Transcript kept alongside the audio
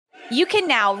You can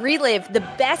now relive the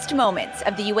best moments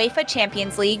of the UEFA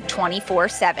Champions League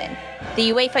 24/7.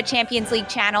 The UEFA Champions League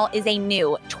channel is a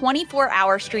new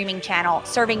 24-hour streaming channel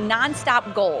serving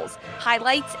non-stop goals,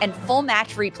 highlights, and full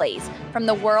match replays from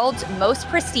the world's most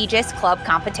prestigious club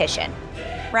competition.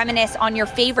 Reminisce on your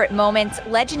favorite moments,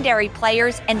 legendary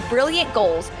players, and brilliant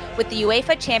goals with the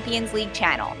UEFA Champions League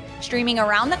channel, streaming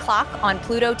around the clock on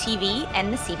Pluto TV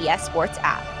and the CBS Sports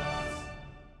app.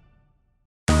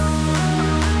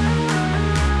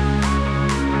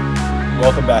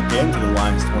 Welcome back into the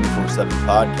Lions 24/7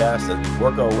 podcast as we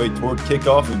work our way toward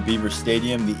kickoff in Beaver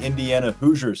Stadium. The Indiana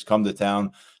Hoosiers come to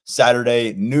town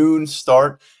Saturday, noon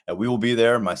start, and we will be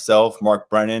there, myself, Mark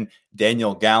Brennan,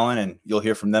 Daniel Gallen, and you'll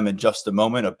hear from them in just a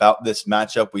moment about this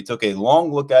matchup. We took a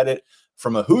long look at it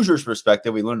from a Hoosiers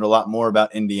perspective. We learned a lot more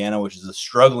about Indiana, which is a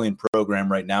struggling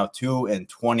program right now,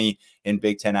 2-20 in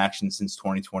Big Ten action since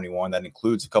 2021. That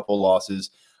includes a couple of losses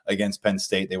against Penn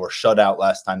State. They were shut out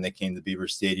last time they came to Beaver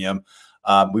Stadium.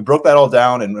 We broke that all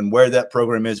down and where that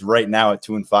program is right now at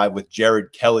 2-5 with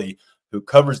Jared Kelly, who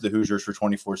covers the Hoosiers for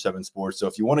 24/7 Sports. So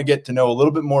if you want to get to know a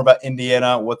little bit more about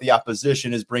Indiana, what the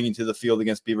opposition is bringing to the field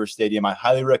against Beaver Stadium, I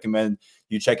highly recommend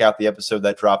you check out the episode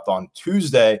that dropped on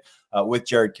Tuesday with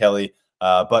Jared Kelly.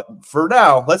 But for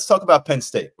now, let's talk about Penn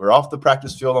State. We're off the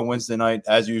practice field on Wednesday night,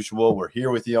 as usual. We're here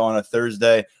with you on a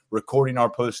Thursday, recording our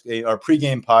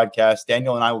pregame podcast.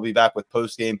 Daniel and I will be back with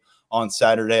postgame on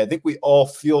Saturday. I think we all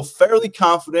feel fairly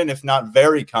confident, if not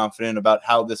very confident, about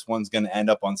how this one's going to end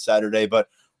up on Saturday. But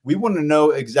we want to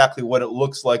know exactly what it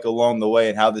looks like along the way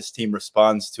and how this team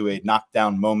responds to a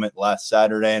knockdown moment last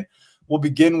Saturday. And we'll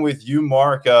begin with you,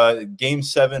 Mark. Game 8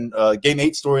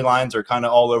 storylines are kind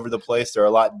of all over the place. They're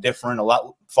a lot different, a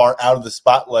lot far out of the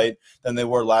spotlight than they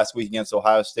were last week against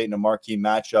Ohio State in a marquee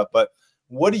matchup. But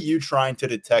what are you trying to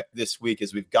detect this week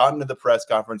as we've gotten to the press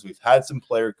conference? We've had some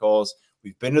player calls.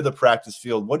 We've been to the practice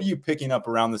field. What are you picking up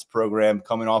around this program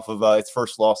coming off of its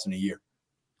first loss in a year?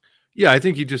 Yeah, I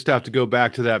think you just have to go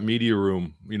back to that media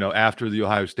room, after the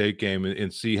Ohio State game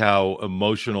and see how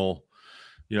emotional,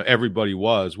 everybody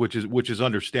was, which is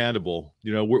understandable.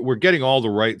 We're getting all the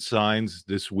right signs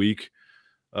this week.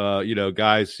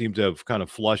 Guys seem to have kind of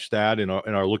flushed that and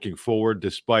are looking forward,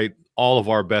 despite all of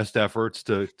our best efforts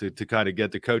to kind of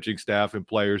get the coaching staff and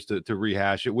players to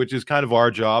rehash it, which is kind of our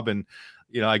job. And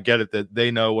I get it that they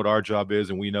know what our job is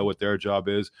and we know what their job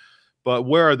is. But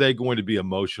where are they going to be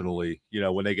emotionally,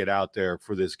 when they get out there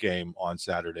for this game on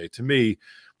Saturday? To me,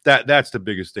 that's the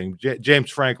biggest thing. James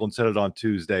Franklin said it on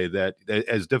Tuesday that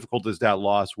as difficult as that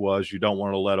loss was, you don't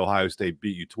want to let Ohio State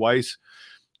beat you twice.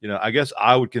 I guess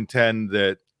I would contend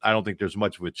that I don't think there's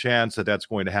much of a chance that that's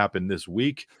going to happen this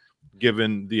week,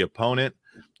 given the opponent.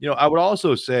 I would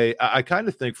also say I kind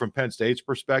of think from Penn State's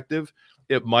perspective,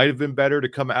 it might have been better to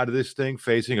come out of this thing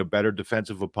facing a better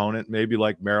defensive opponent, maybe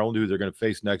like Maryland, who they're going to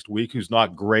face next week, who's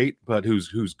not great, but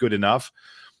who's good enough.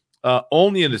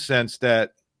 Only in the sense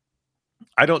that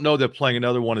I don't know that playing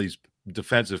another one of these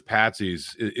defensive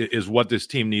patsies is what this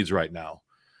team needs right now.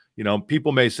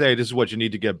 People may say this is what you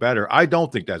need to get better. I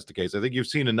don't think that's the case. I think you've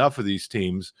seen enough of these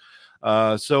teams.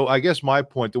 So I guess my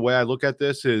point, the way I look at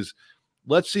this is,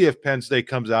 let's see if Penn State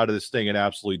comes out of this thing and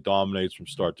absolutely dominates from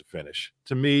start to finish.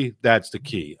 To me, that's the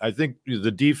key. I think the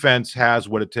defense has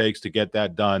what it takes to get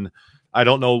that done. I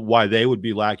don't know why they would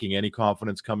be lacking any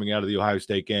confidence coming out of the Ohio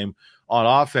State game. On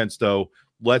offense, though,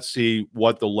 let's see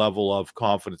what the level of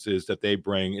confidence is that they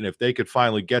bring. And if they could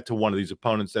finally get to one of these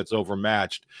opponents that's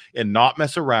overmatched and not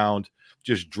mess around,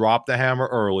 just drop the hammer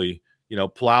early,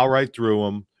 plow right through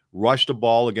them, rush the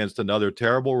ball against another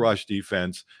terrible rush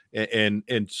defense,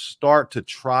 and start to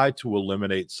try to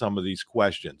eliminate some of these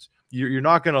questions. You're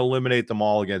not going to eliminate them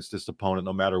all against this opponent,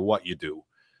 no matter what you do.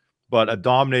 But a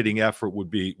dominating effort would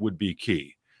be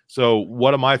key. So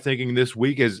what am I thinking this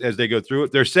week as they go through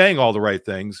it? They're saying all the right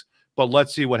things, but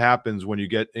let's see what happens when you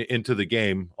get into the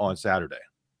game on Saturday.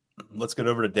 Let's get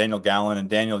over to Daniel Gallen. And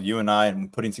Daniel, you and I,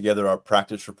 and putting together our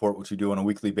practice report, which we do on a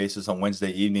weekly basis on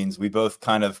Wednesday evenings, we both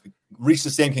kind of reached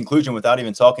the same conclusion without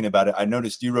even talking about it. I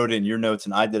noticed you wrote it in your notes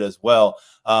and I did as well.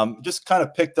 Just kind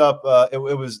of picked up, there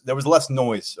was less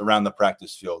noise around the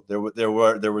practice field. There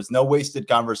was no wasted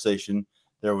conversation.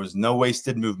 There was no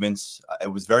wasted movements.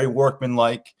 It was very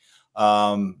workmanlike.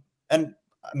 And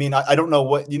I mean, I don't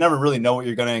know you never really know what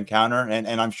you're going to encounter.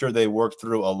 And I'm sure they worked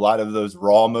through a lot of those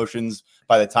raw emotions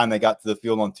by the time they got to the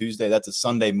field on Tuesday. That's a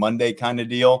Sunday, Monday kind of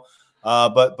deal.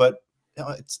 But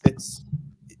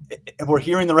we're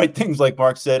hearing the right things. Like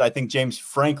Mark said, I think James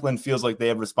Franklin feels like they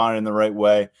have responded in the right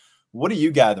way. What are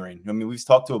you gathering? I mean, we've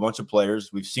talked to a bunch of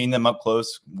players. We've seen them up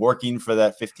close working for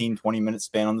that 15, 20-minute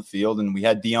span on the field. And we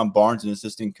had Deion Barnes, an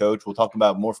assistant coach. We'll talk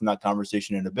about more from that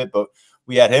conversation in a bit, but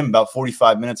we had him about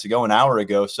 45 minutes ago, an hour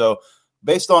ago. So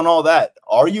based on all that,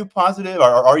 are you positive or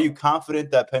are you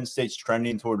confident that Penn State's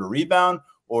trending toward a rebound,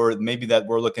 or maybe that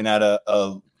we're looking at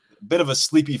a bit of a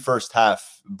sleepy first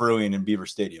half brewing in Beaver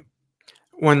Stadium?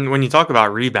 When you talk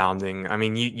about rebounding, I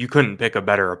mean, you couldn't pick a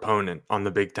better opponent on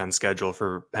the Big Ten schedule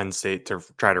for Penn State to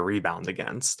try to rebound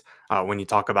against. When you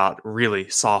talk about really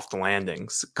soft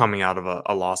landings coming out of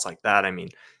a loss like that, I mean,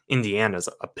 Indiana's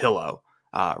a pillow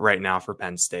right now for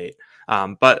Penn State.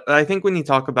 But I think when you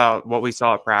talk about what we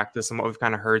saw at practice and what we've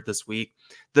kind of heard this week,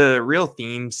 the real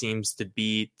theme seems to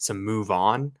be to move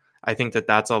on. I think that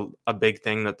that's a big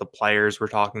thing that the players were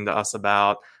talking to us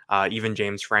about. Even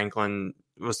James Franklin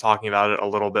was talking about it a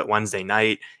little bit Wednesday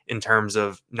night in terms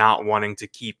of not wanting to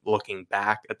keep looking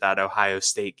back at that Ohio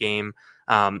State game.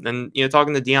 And,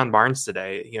 talking to Deion Barnes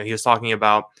today, he was talking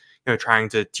about, trying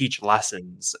to teach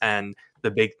lessons, and the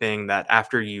big thing that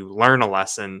after you learn a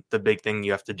lesson, the big thing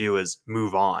you have to do is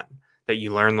move on, that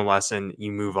you learn the lesson,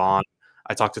 you move on.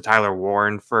 I talked to Tyler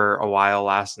Warren for a while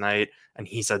last night, and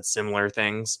he said similar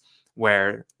things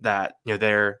where that,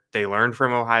 they learned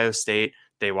from Ohio State.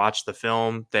 They watched the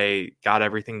film. They got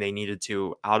everything they needed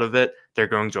to out of it. They're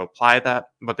going to apply that,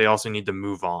 but they also need to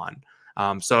move on.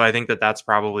 So I think that that's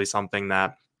probably something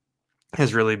that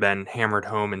has really been hammered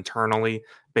home internally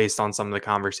based on some of the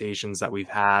conversations that we've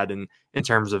had, and in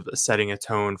terms of setting a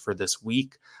tone for this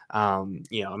week.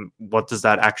 What does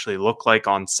that actually look like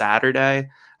on Saturday?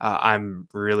 I'm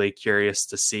really curious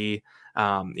to see.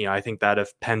 I think that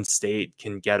if Penn State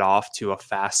can get off to a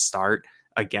fast start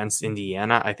against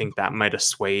Indiana, I think that might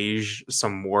assuage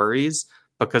some worries,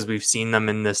 because we've seen them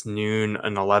in this noon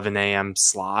and 11 a.m.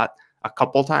 slot a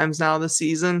couple times now this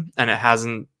season, and it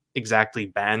hasn't exactly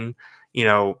been,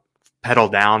 pedal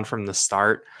down from the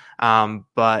start.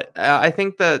 But I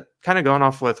think that kind of going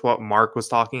off with what Mark was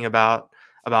talking about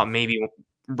maybe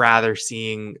rather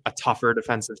seeing a tougher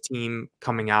defensive team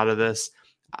coming out of this,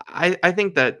 I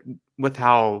think that with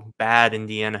how bad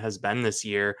Indiana has been this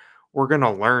year, we're going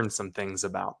to learn some things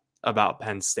about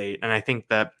Penn State. And I think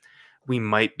that we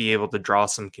might be able to draw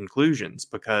some conclusions,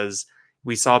 because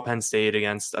we saw Penn State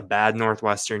against a bad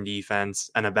Northwestern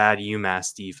defense and a bad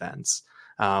UMass defense.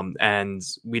 And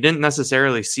we didn't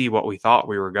necessarily see what we thought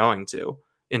we were going to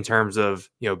in terms of,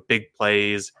 big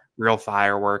plays, real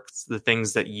fireworks, the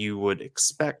things that you would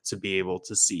expect to be able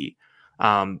to see.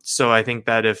 So I think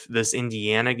that if this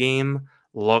Indiana game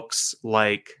looks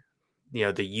like, the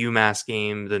UMass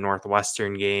game, the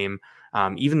Northwestern game,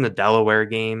 even the Delaware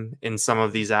game in some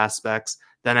of these aspects,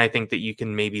 then I think that you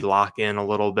can maybe lock in a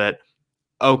little bit.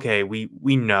 Okay, we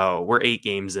know we're 8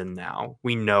 games in now.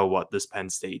 We know what this Penn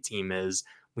State team is.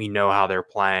 We know how they're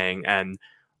playing, and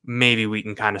maybe we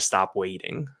can kind of stop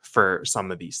waiting for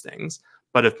some of these things.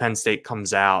 But if Penn State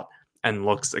comes out and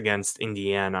looks against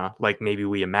Indiana like maybe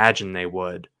we imagine they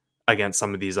would against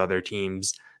some of these other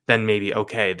teams, then maybe,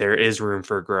 okay, there is room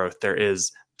for growth. There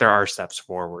are steps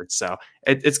forward. So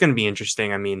it's going to be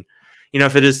interesting. I mean,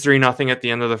 if it is 3-0 at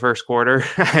the end of the first quarter,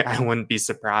 I wouldn't be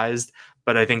surprised.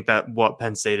 But I think that what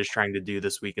Penn State is trying to do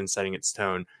this week and setting its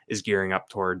tone is gearing up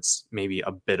towards maybe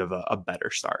a bit of a better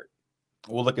start.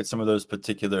 We'll look at some of those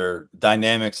particular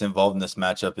dynamics involved in this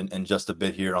matchup in just a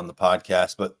bit here on the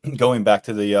podcast. But going back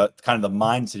to the kind of the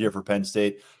mindset here for Penn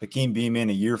State, Hakeem Beamon,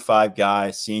 a year 5 guy,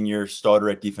 senior starter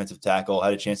at defensive tackle,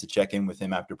 had a chance to check in with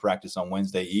him after practice on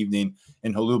Wednesday evening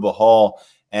in Haluba Hall.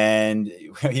 And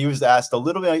he was asked a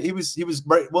little bit, he was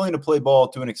willing to play ball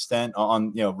to an extent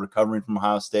on, recovering from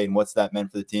Ohio State and what's that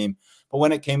meant for the team. But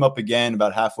when it came up again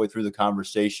about halfway through the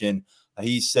conversation,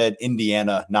 he said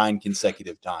Indiana 9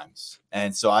 consecutive times.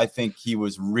 And so I think he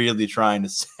was really trying to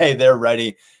say they're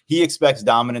ready. He expects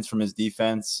dominance from his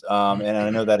defense. And I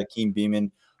know that Hakeem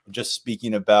Beamon just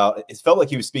speaking about, it felt like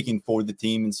he was speaking for the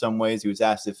team in some ways. He was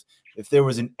asked if there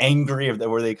was an angry,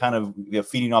 were they kind of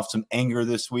feeding off some anger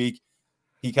this week?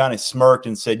 He kind of smirked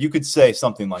and said, you could say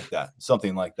something like that.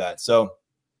 So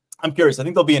I'm curious. I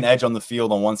think there'll be an edge on the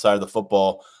field on one side of the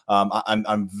football.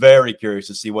 I'm very curious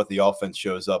to see what the offense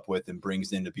shows up with and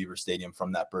brings into Beaver Stadium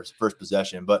from that first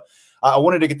possession. But I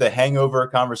wanted to get the hangover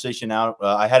conversation out.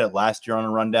 I had it last year on a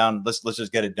rundown. Let's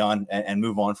just get it done and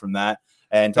move on from that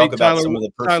and talk about some of the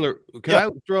Tyler, can I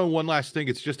throw in one last thing?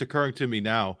 It's just occurring to me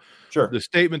now. Sure. The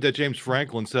statement that James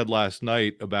Franklin said last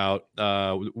night about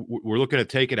we're looking to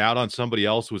take it out on somebody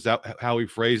else. Was that how he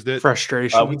phrased it?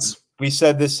 Frustrations. We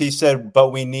said this, he said, but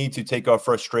we need to take our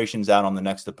frustrations out on the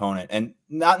next opponent. And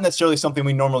not necessarily something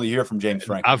we normally hear from James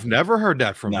Franklin. I've never heard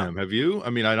that from him. Have you?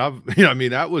 I mean,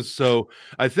 that was so,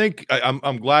 I think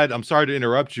I'm glad, I'm sorry to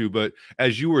interrupt you, but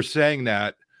as you were saying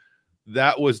that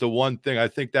was the one thing I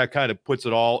think that kind of puts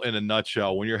it all in a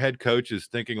nutshell when your head coach is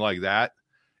thinking like that.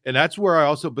 And that's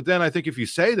where but then I think if you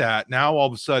say that now, all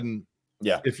of a sudden,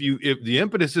 if the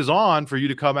impetus is on for you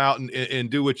to come out and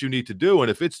do what you need to do, and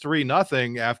if it's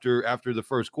 3-0 after the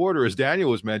first quarter, as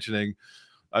Daniel was mentioning,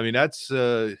 I mean, that's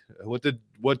what did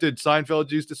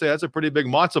Seinfeld used to say? That's a pretty big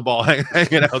matzo ball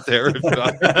hanging out there.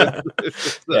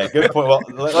 Yeah, good point. Well,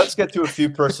 let's get to a few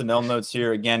personnel notes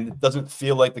here. Again, it doesn't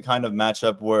feel like the kind of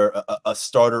matchup where a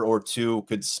starter or two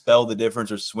could spell the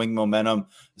difference or swing momentum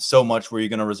so much where you're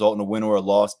going to result in a win or a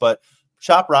loss. But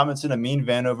Chop Robinson, Amin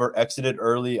Vanover exited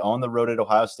early on the road at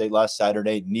Ohio State last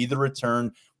Saturday. Neither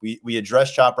returned. We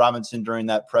addressed Chop Robinson during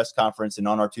that press conference and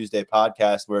on our Tuesday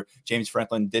podcast where James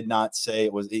Franklin did not say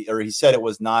it was, or he said it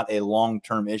was not a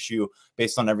long-term issue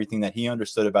based on everything that he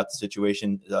understood about the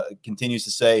situation. Continues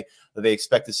to say that they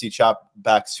expect to see Chop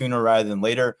back sooner rather than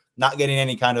later. Not getting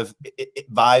any kind of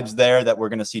vibes there that we're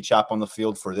going to see Chop on the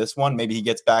field for this one. Maybe he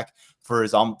gets back for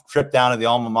his trip down to the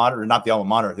alma mater, or not the alma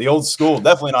mater, the old school,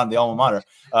 definitely not the alma mater,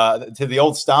 to the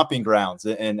old stomping grounds,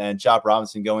 and Chop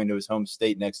Robinson going to his home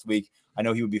state next week. I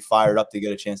know he would be fired up to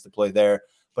get a chance to play there.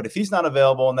 But if he's not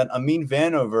available, and then Amin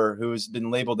Vanover, who's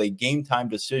been labeled a game-time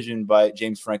decision by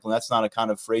James Franklin, that's not a kind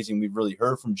of phrasing we've really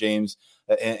heard from James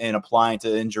in applying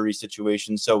to injury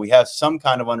situations. So we have some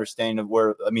kind of understanding of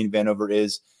where Amin Vanover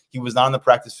is. He was not on the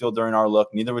practice field during our look.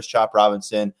 Neither was Chop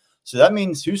Robinson. So that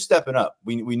means who's stepping up?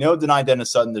 We know Denai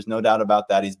Dennis Sutton. There's no doubt about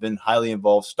that. He's been highly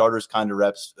involved, starters kind of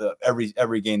reps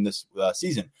every game this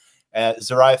season.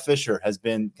 Zariah Fisher has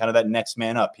been kind of that next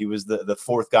man up. He was the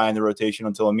fourth guy in the rotation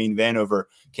until Amin Vanover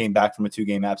came back from a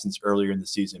 2-game absence earlier in the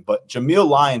season. But Jameel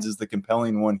Lyons is the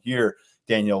compelling one here,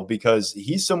 Daniel, because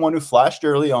he's someone who flashed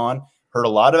early on. Heard a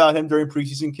lot about him during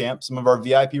preseason camp. Some of our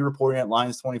VIP reporting at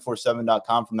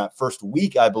Lions247.com from that first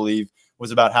week, I believe,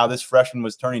 was about how this freshman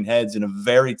was turning heads in a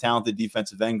very talented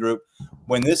defensive end group.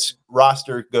 When this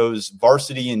roster goes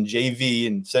varsity and JV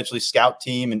and essentially scout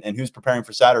team and who's preparing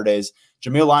for Saturdays,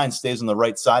 Jameel Lyons stays on the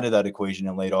right side of that equation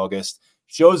in late August,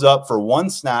 shows up for one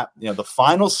snap, the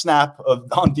final snap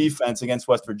on defense against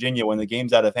West Virginia when the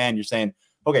game's out of hand. You're saying,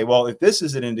 okay, well, if this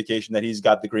is an indication that he's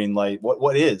got the green light,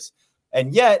 what is?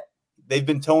 And yet, they've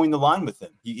been towing the line with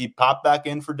him. He popped back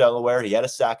in for Delaware. He had a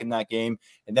sack in that game.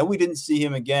 And then we didn't see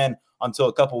him again until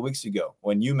a couple of weeks ago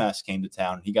when UMass came to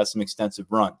town. He got some extensive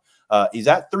run. He's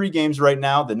at 3 games right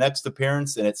now. The next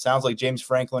appearance, and it sounds like James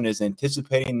Franklin is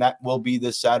anticipating that will be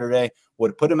this Saturday,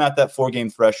 would put him at that 4-game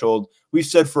threshold. We've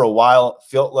said for a while,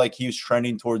 felt like he was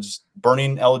trending towards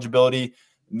burning eligibility.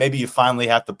 Maybe you finally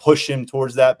have to push him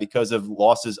towards that because of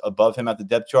losses above him at the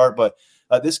depth chart. But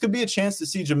this could be a chance to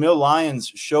see Jameel Lyons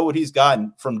show what he's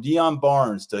gotten from Deion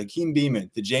Barnes to Hakeem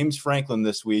Beamon to James Franklin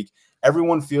this week.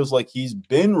 Everyone feels like he's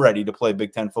been ready to play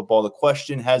Big Ten football. The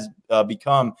question has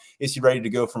become, is he ready to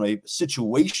go from a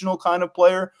situational kind of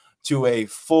player to a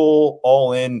full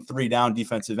all-in 3-down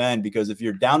defensive end? Because if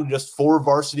you're down to just 4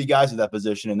 varsity guys at that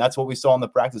position, and that's what we saw on the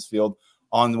practice field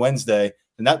on Wednesday,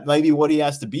 then that might be what he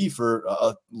has to be for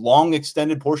a long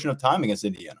extended portion of time against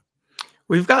Indiana.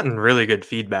 We've gotten really good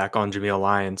feedback on Jameel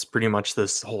Lyons pretty much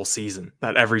this whole season,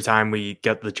 that every time we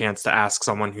get the chance to ask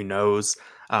someone who knows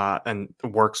and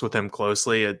works with him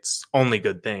closely, it's only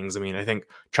good things. I mean, I think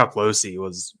Chuck Losey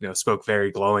spoke very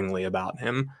glowingly about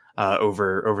him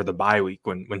over the bye week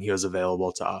when he was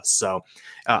available to us. So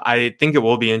I think it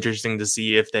will be interesting to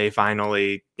see if they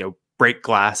finally, break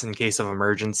glass in case of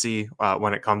emergency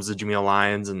when it comes to Jameel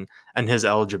Lyons and his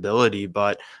eligibility.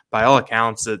 But by all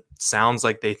accounts, it sounds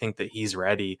like they think that he's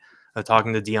ready.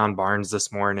 Talking to Deion Barnes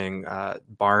this morning,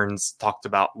 Barnes talked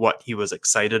about what he was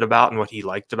excited about and what he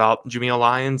liked about Jameel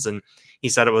Lyons. And he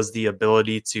said it was the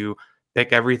ability to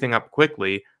pick everything up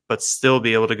quickly, but still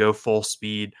be able to go full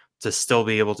speed, to still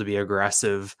be able to be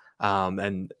aggressive,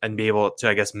 and be able to,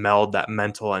 I guess, meld that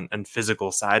mental and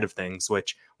physical side of things,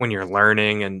 which when you're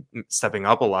learning and stepping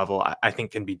up a level, I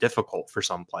think can be difficult for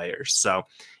some players. So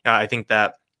I think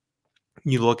that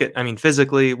you look at,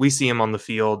 physically, we see him on the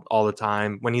field all the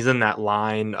time. When he's in that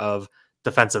line of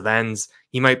defensive ends,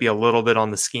 he might be a little bit on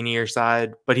the skinnier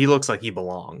side, but he looks like he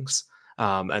belongs.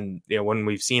 And when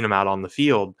we've seen him out on the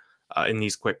field in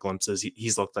these quick glimpses,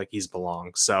 he's looked like he's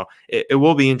belonged. So it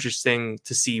will be interesting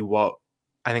to see what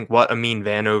Amin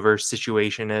Vanover's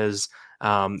situation is,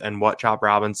 and what Chop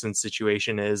Robinson's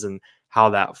situation is, and how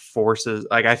that forces,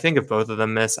 I think if both of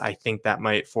them miss, I think that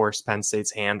might force Penn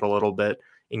State's hand a little bit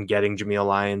in getting Jameel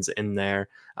Lyons in there.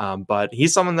 But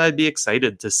he's someone that I'd be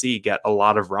excited to see get a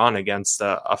lot of run against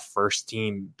a first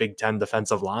team Big Ten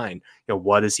defensive line.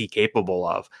 What is he capable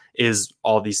of? Is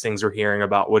all these things we're hearing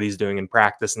about what he's doing in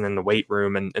practice and in the weight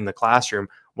room and in the classroom,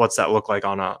 what's that look like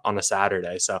on a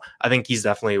Saturday? So I think he's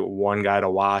definitely one guy to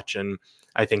watch. And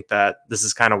I think that this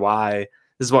is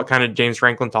what kind of James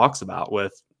Franklin talks about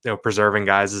with, preserving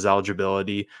guys'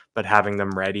 eligibility, but having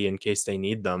them ready in case they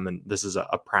need them. And this is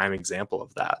a prime example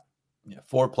of that. Yeah,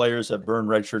 4 players have burned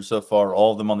red shirts so far,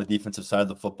 all of them on the defensive side of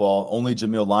the football. Only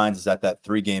Jameel Lyons is at that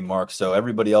 3-game mark. So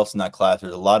everybody else in that class,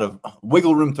 there's a lot of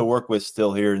wiggle room to work with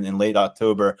still here in late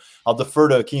October. I'll defer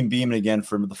to Akeem Beamon again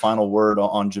for the final word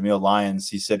on Jameel Lyons.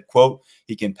 He said, quote,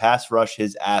 he can pass rush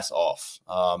his ass off.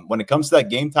 When it comes to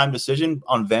that game time decision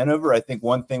on Vanover, I think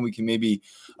one thing we can maybe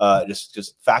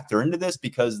just factor into this,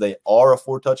 because they are a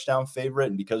 4-touchdown favorite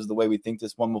and because of the way we think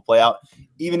this one will play out,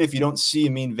 even if you don't see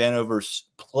Amin Vanover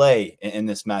play in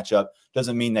this matchup,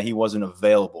 doesn't mean that he wasn't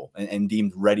available and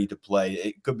deemed ready to play.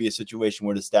 It could be a situation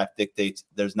where the staff dictates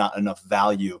there's not enough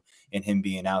value in him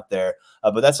being out there.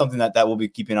 But that's something that we'll be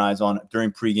keeping eyes on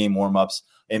during pregame warmups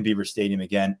in Beaver Stadium.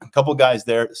 Again, a couple guys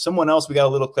there. Someone else we got a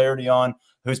little clarity on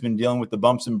who's been dealing with the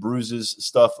bumps and bruises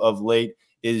stuff of late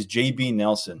is JB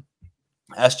Nelson.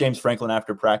 Asked James Franklin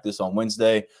after practice on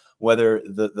Wednesday whether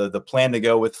the plan to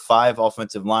go with 5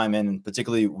 offensive linemen, and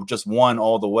particularly just one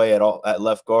all the way at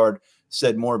left guard,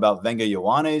 said more about Venga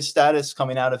Ioane's status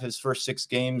coming out of his first 6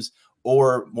 games,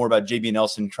 or more about JB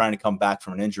Nelson trying to come back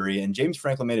from an injury. And James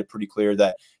Franklin made it pretty clear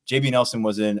that JB Nelson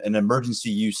was in an emergency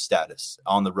use status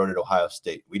on the road at Ohio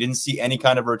State. We didn't see any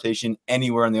kind of rotation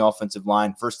anywhere in the offensive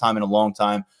line. First time in a long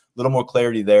time. Little more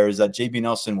clarity there is that JB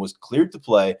Nelson was cleared to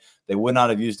play. They would not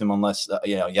have used him unless,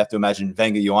 you have to imagine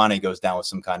Venga Ioane goes down with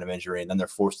some kind of injury and then they're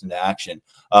forced into action.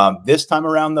 This time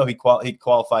around, though, he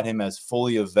qualified him as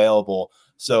fully available.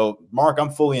 So, Mark, I'm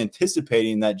fully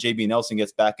anticipating that JB Nelson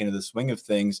gets back into the swing of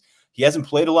things. He hasn't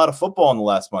played a lot of football in the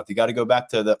last month. You got to go back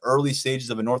to the early stages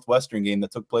of a Northwestern game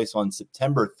that took place on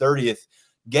September 30th.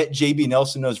 Get JB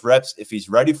Nelson those reps if he's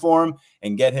ready for him,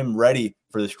 and get him ready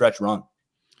for the stretch run.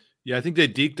 Yeah, I think they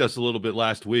deked us a little bit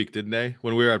last week, didn't they?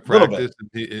 When we were at practice,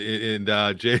 and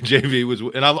JV was,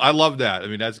 and I love that. I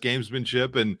mean, that's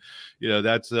gamesmanship, and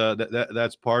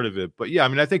that's part of it. But yeah, I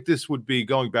mean, I think this would be,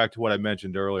 going back to what I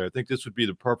mentioned earlier, I think this would be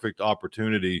the perfect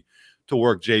opportunity to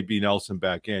work JB Nelson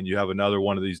back in. You have another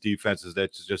one of these defenses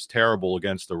that's just terrible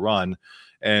against the run,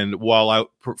 and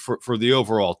while for the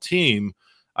overall team,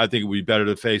 I think it would be better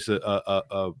to face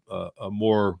a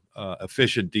more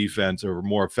efficient defense or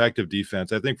more effective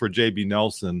defense. I think for JB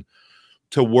Nelson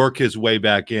to work his way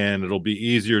back in, it'll be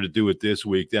easier to do it this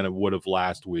week than it would have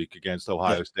last week against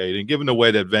Ohio State. And given the way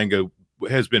that Venga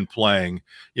has been playing,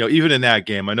 even in that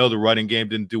game, I know the running game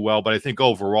didn't do well, but I think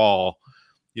overall,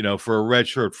 for a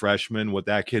redshirt freshman, what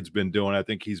that kid's been doing, I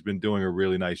think he's been doing a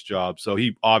really nice job. So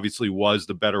he obviously was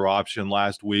the better option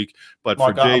last week. But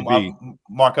Mark, for JB,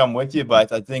 Mark, I'm with you, but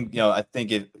I think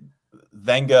if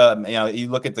Venga, you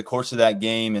look at the course of that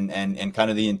game and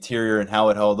kind of the interior and how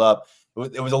it held up,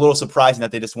 it was a little surprising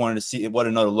that they just wanted to see what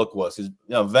another look was,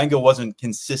 because Venga wasn't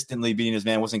consistently beating his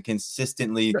man, wasn't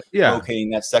consistently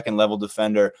locating that second level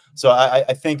defender. So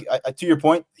I think to your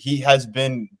point, he has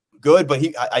been good, but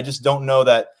I just don't know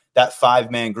that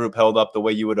 5-man group held up the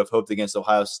way you would have hoped against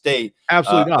Ohio State.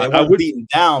 Absolutely not. They were beaten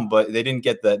down, but they didn't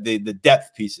get the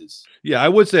depth pieces. Yeah, I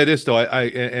would say this though.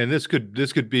 And this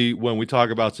could be when we talk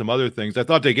about some other things. I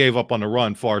thought they gave up on the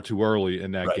run far too early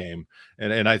in that game,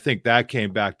 and I think that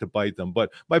came back to bite them. But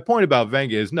my point about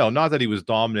Venga is not that he was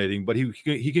dominating, but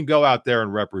he can go out there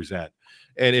and represent.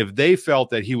 And if they felt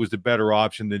that he was the better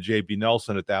option than JB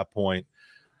Nelson at that point,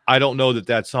 I don't know that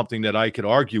that's something that I could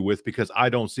argue with, because I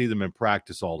don't see them in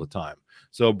practice all the time.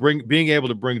 So being able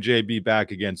to bring JB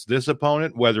back against this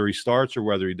opponent, whether he starts or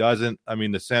whether he doesn't, I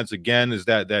mean, the sense again is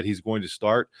that he's going to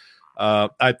start.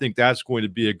 I think that's going to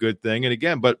be a good thing. And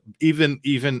again, but even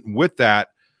with that,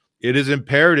 it is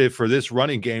imperative for this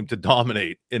running game to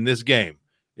dominate in this game.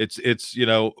 It's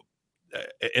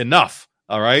enough.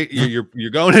 All right,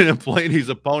 you're going in and playing these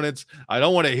opponents. I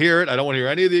don't want to hear it. I don't want to hear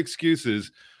any of the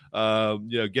excuses.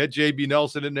 Get JB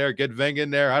Nelson in there, get Venga in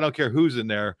there. I don't care who's in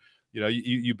there.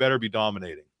 You better be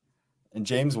dominating. And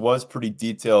James was pretty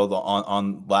detailed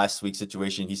on last week's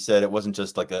situation. He said it wasn't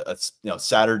just like a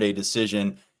Saturday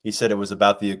decision. He said it was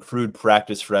about the accrued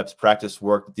practice reps, practice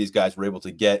work that these guys were able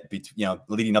to get,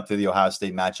 leading up to the Ohio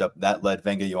State matchup. That led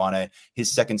Venga Ioane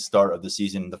his second start of the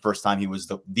season, the first time he was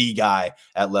the guy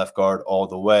at left guard all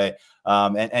the way.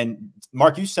 And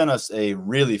Mark, you sent us a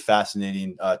really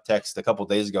fascinating text a couple of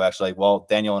days ago, actually, while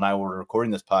Daniel and I were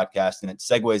recording this podcast, and it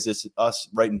segues us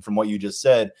right in from what you just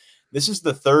said. This is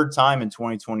the third time in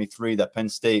 2023 that Penn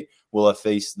State will have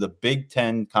faced the Big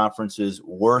Ten Conference's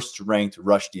worst-ranked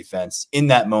rush defense in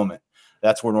that moment.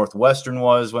 That's where Northwestern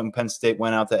was when Penn State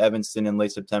went out to Evanston in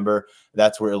late September.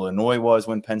 That's where Illinois was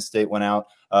when Penn State went out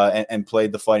and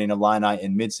played the Fighting Illini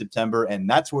in mid-September. And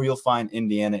that's where you'll find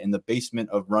Indiana in the basement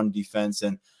of run defense.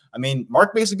 And, I mean,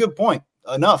 Mark makes a good point.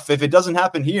 Enough. If it doesn't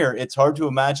happen here, it's hard to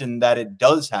imagine that it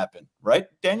does happen. Right,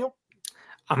 Daniel?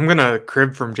 I'm going to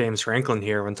crib from James Franklin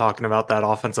here when talking about that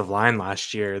offensive line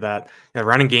last year, that the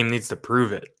running game needs to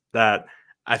prove it. That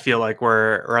I feel like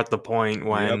we're at the point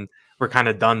when we're kind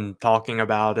of done talking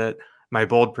about it. My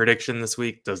bold prediction this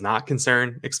week does not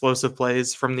concern explosive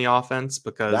plays from the offense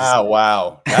because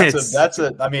wow.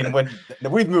 I mean, when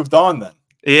we've moved on then.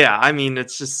 Yeah, I mean,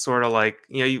 it's just sort of like,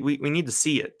 we need to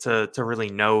see it to really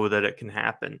know that it can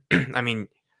happen. I mean,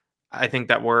 I think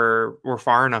that we're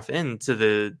far enough into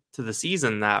the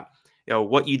season that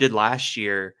what you did last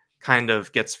year kind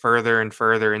of gets further and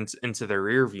further into the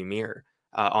rearview mirror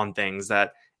on things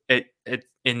that it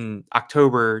in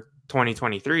October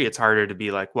 2023 it's harder to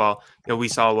be like, well, we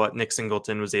saw what Nick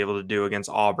Singleton was able to do against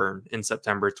Auburn in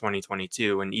September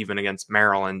 2022 and even against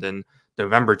Maryland in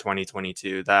November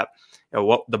 2022. That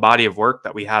what the body of work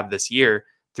that we have this year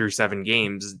through 7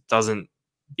 games doesn't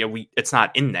it's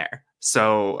not in there.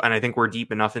 So, and I think we're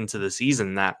deep enough into the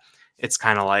season that it's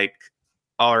kind of like,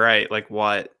 all right, like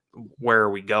where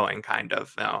are we going? Kind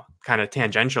of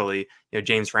tangentially,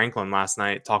 James Franklin last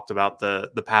night talked about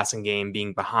the passing game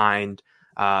being behind.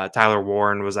 Tyler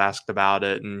Warren was asked about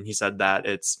it, and he said that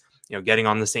it's, getting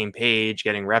on the same page,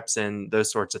 getting reps in,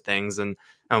 those sorts of things. And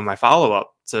my follow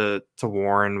up to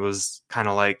Warren was kind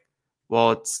of like,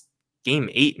 well, it's game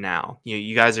 8 now.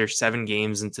 You guys are 7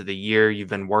 games into the year. You've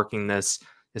been working this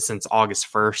since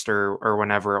August 1st or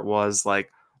whenever it was. Like,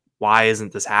 why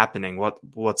isn't this happening?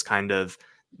 What's kind of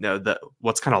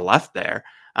what's kind of left there?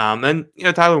 And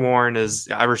Tyler Warren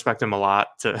I respect him a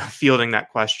lot to fielding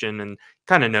that question and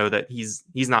kind of know that he's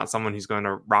not someone who's going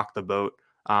to rock the boat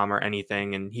or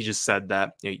anything. And he just said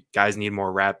that guys need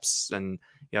more reps, and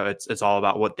it's all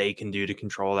about what they can do to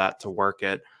control that, to work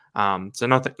it. So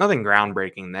nothing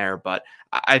groundbreaking there, but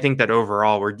I think that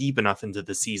overall we're deep enough into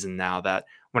the season now that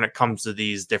when it comes to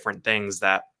these different things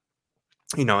that,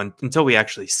 until we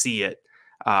actually see it,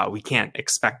 we can't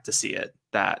expect to see it,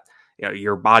 that,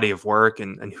 your body of work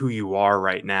and who you are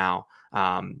right now,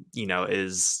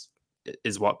 is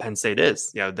what Penn State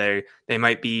is. They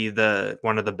might be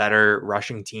one of the better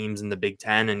rushing teams in the Big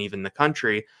Ten and even the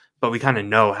country, but we kind of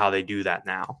know how they do that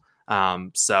now.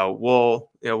 So we'll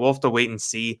have to wait and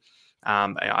see.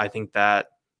 I think that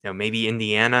maybe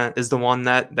Indiana is the one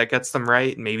that gets them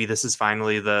right. Maybe this is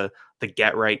finally the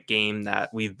get right game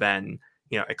that we've been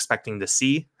expecting to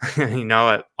see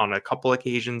on a couple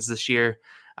occasions this year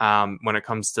when it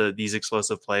comes to these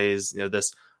explosive plays.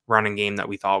 This running game that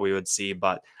we thought we would see,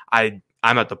 but I'm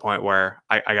at the point where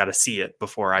I got to see it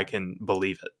before I can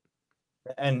believe it.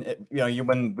 And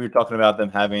when we were talking about them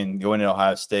going to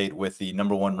Ohio State with the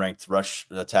number 1 ranked rush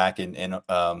attack in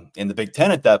the Big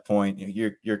Ten at that point,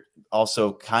 you're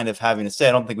also kind of having to say,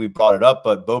 I don't think we brought it up,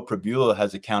 but Bo Prabula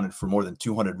has accounted for more than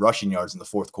 200 rushing yards in the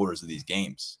fourth quarters of these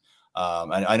games.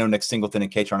 I know Nick Singleton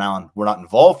and Katron Allen were not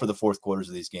involved for the fourth quarters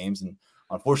of these games, and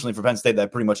unfortunately for Penn State,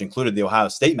 that pretty much included the Ohio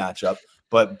State matchup.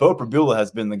 But Bo Prabula has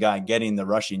been the guy getting the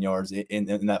rushing yards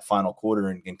in that final quarter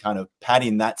and kind of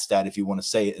padding that stat, if you want to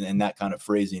say it in that kind of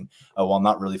phrasing, while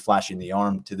not really flashing the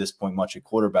arm to this point much at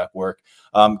quarterback work.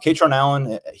 Katron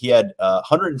Allen, he had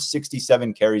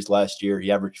 167 carries last year.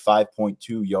 He averaged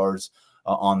 5.2 yards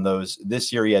on those.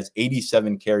 This year, he has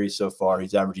 87 carries so far.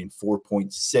 He's averaging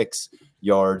 4.6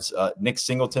 yards. Nick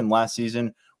Singleton last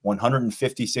season,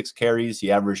 156 carries.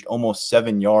 He averaged almost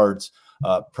 7 yards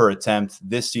per attempt.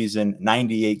 This season,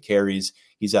 98 carries.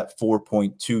 He's at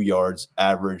 4.2 yards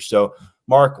average. So,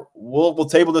 Mark, we'll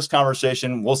table this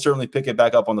conversation. We'll certainly pick it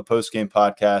back up on the post-game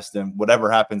podcast and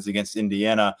whatever happens against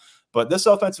Indiana. But this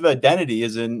offensive identity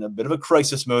is in a bit of a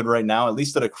crisis mode right now, at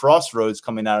least at a crossroads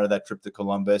coming out of that trip to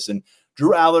Columbus. And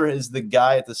Drew Aller is the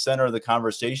guy at the center of the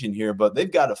conversation here, but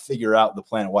they've got to figure out the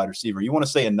plan at wide receiver. You want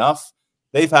to say enough?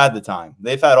 They've had the time.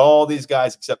 They've had all these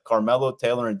guys except Carmelo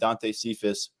Taylor and Dante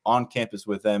Cephas on campus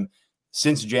with them.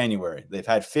 since January. They've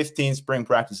had 15 spring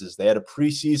practices. They had a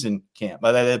preseason camp.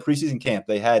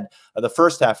 They had the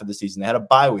first half of the season. They had a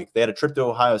bye week. They had a trip to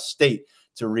Ohio State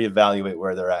to reevaluate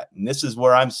where they're at. And this is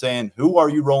where I'm saying, who are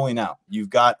you rolling out? You've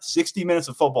got 60 minutes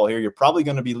of football here. You're probably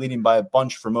going to be leading by a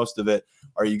bunch for most of it.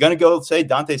 Are you going to go say,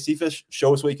 Dante Cephas,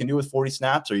 show us what you can do with 40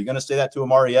 snaps? Are you going to say that to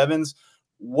Amari Evans?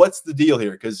 What's the deal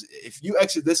here? Because if you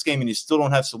exit this game and you still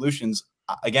don't have solutions,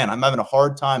 again, I'm having a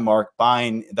hard time, Mark,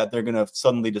 buying that they're going to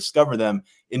suddenly discover them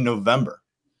in November.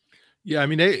 Yeah, I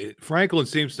mean, Franklin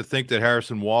seems to think that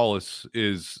Harrison Wallace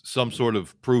is some sort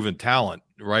of proven talent,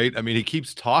 right? I mean, he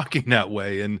keeps talking that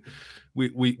way, and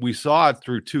we saw it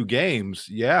through 2 games,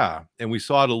 yeah, and we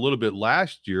saw it a little bit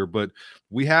last year, but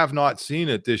we have not seen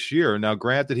it this year. Now,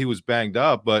 granted, he was banged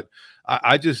up, but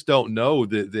I just don't know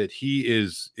that he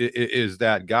is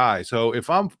that guy. So if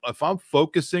I'm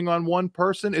focusing on one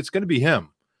person, it's going to be him,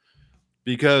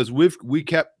 because we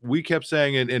kept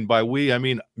saying, and by we I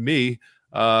mean me,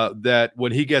 that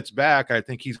when he gets back, I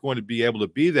think he's going to be able to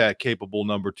be that capable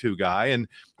number 2 guy. And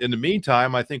in the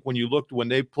meantime, I think when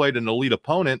they played an elite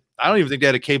opponent, I don't even think they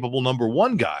had a capable number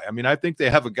 1 guy. I mean, I think they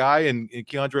have a guy in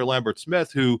Keandre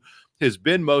Lambert-Smith who has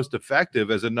been most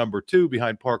effective as a number 2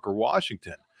 behind Parker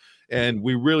Washington. And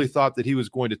we really thought that he was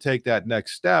going to take that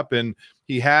next step, and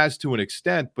he has to an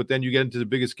extent, but then you get into the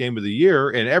biggest game of the year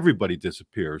and everybody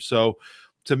disappears. So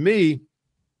to me,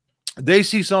 they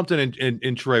see something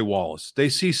in Trey Wallace. They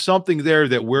see something there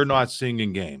that we're not seeing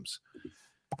in games.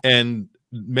 And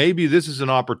maybe this is an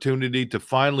opportunity to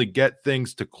finally get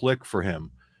things to click for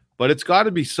him. But it's got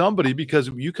to be somebody, because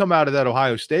you come out of that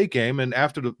Ohio State game, and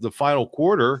after the final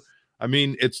quarter, I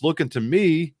mean, it's looking to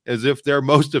me as if their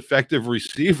most effective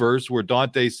receivers were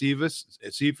Dante Cephas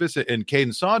and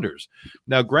Caden Saunders.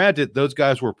 Now, granted, those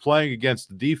guys were playing against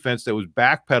the defense that was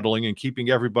backpedaling and keeping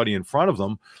everybody in front of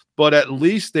them, but at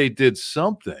least they did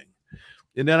something.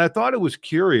 And then I thought it was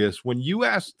curious when you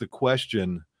asked the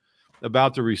question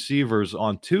about the receivers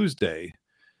on Tuesday,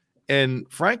 and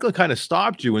Franklin kind of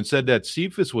stopped you and said that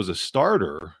Cephas was a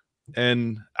starter,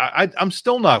 and I'm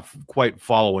still not quite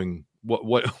following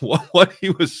what he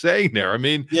was saying there. I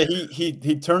mean, yeah,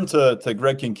 he turned to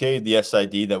Greg Kincaid, the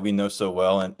SID that we know so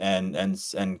well,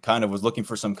 and kind of was looking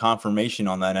for some confirmation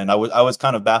on that. And I was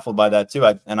kind of baffled by that too.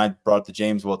 I brought it to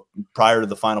James. Well, prior to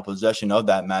the final possession of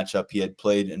that matchup, he had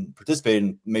played and participated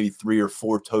in maybe 3 or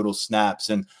 4 total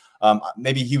snaps, and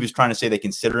maybe he was trying to say they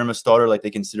consider him a starter, like they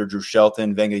consider Drew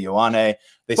Shelton, Venga Ioane.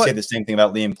 They say the same thing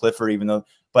about Liam Clifford, even though.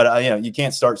 But you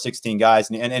can't start 16 guys,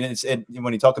 and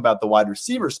when you talk about the wide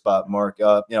receiver spot, Mark,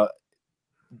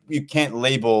 you can't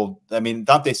label. I mean,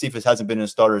 Dante Cephas hasn't been in a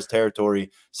starter's territory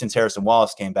since Harrison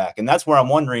Wallace came back, and that's where I'm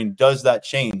wondering: does that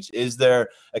change? Is there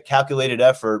a calculated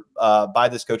effort by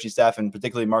this coaching staff, and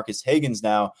particularly Marcus Hagans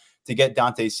now, to get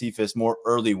Dante Cephas more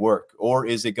early work, or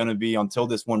is it going to be until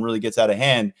this one really gets out of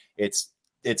hand? It's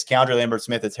Keandre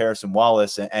Lambert-Smith, it's Harrison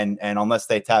Wallace, and unless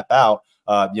they tap out,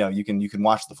 you can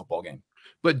watch the football game.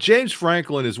 But James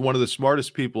Franklin is one of the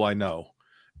smartest people I know,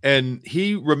 and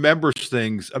he remembers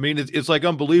things. I mean, it's like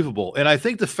unbelievable. And I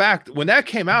think the fact when that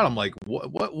came out, I'm like,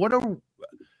 what are?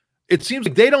 It seems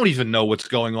like they don't even know what's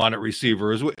going on at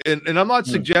receivers. And I'm not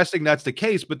suggesting that's the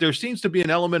case, but there seems to be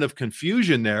an element of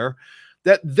confusion there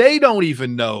that they don't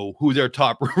even know who their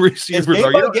top receivers it's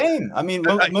are. By game. I mean,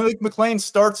 Malik McLean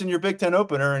starts in your Big Ten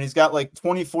opener, and he's got like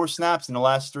 24 snaps in the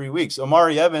last 3 weeks.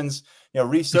 Omari Evans,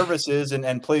 resurfaces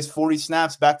and plays 40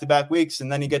 snaps back-to-back weeks,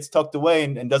 and then he gets tucked away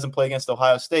and doesn't play against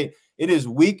Ohio State. It is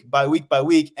week by week by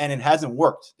week, and it hasn't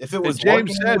worked. If it was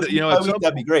James said,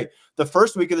 that'd be great. The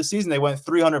first week of the season, they went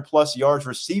 300-plus yards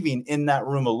receiving in that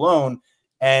room alone.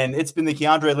 And it's been the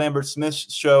Keandre Lambert-Smith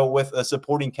show with a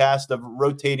supporting cast of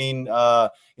rotating,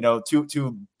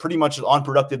 to pretty much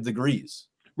unproductive degrees.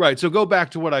 Right. So go back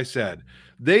to what I said.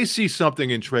 They see something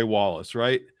in Trey Wallace,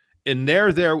 right? And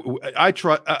they're there.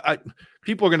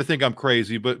 People are going to think I'm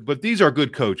crazy, but these are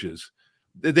good coaches.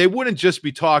 They wouldn't just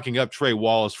be talking up Trey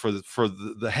Wallace for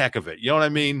the heck of it. You know what I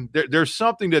mean? There's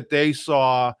something that they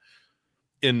saw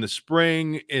in the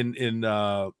spring, in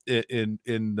the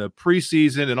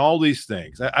preseason, and all these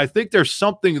things. I think there's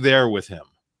something there with him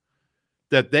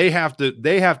that they have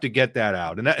to get that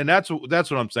out, and that's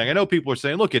what I'm saying. I know people are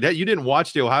saying, "Look at that, you didn't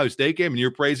watch the Ohio State game, and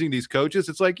you're praising these coaches."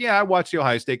 It's like, yeah, I watched the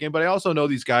Ohio State game, but I also know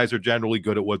these guys are generally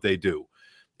good at what they do.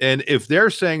 And if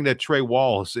they're saying that Trey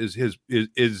Wallace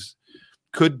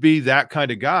could be that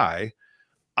kind of guy,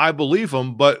 I believe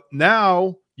him. But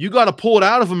now you got to pull it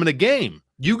out of him in a game.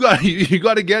 You got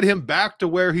to get him back to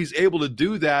where he's able to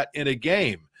do that in a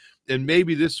game. And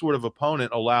maybe this sort of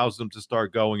opponent allows them to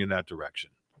start going in that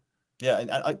direction. Yeah,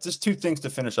 and just two things to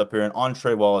finish up here and on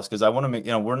Trey Wallace, because I want to make,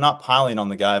 we're not piling on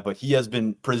the guy, but he has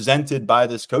been presented by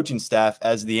this coaching staff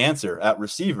as the answer at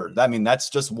receiver. I mean, that's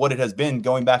just what it has been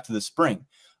going back to the spring.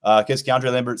 Because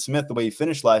Keandre Lambert-Smith, the way he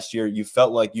finished last year, you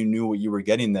felt like you knew what you were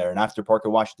getting there. And after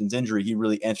Parker Washington's injury, he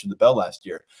really answered the bell last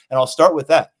year. And I'll start with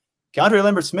that. Keandre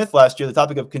Lambert-Smith last year, the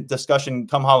topic of discussion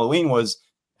come Halloween was,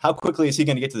 how quickly is he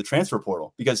going to get to the transfer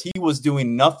portal? Because he was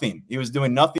doing nothing. He was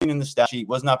doing nothing in the stat sheet,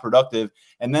 was not productive.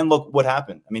 And then look what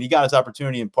happened. I mean, he got his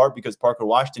opportunity in part because Parker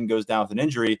Washington goes down with an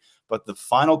injury, but the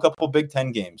final couple Big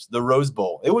Ten games, the Rose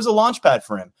Bowl, it was a launch pad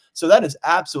for him. So that is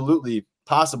absolutely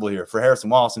possible here for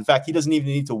Harrison Wallace. In fact, he doesn't even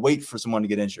need to wait for someone to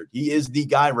get injured. He is the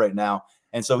guy right now.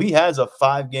 And so he has a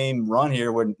 5-game run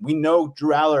here when we know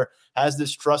Drew Aller has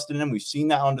this trust in him. We've seen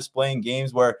that on display in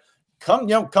games where come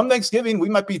Thanksgiving, we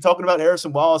might be talking about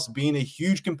Harrison Wallace being a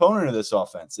huge component of this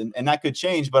offense, and that could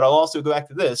change. But I'll also go back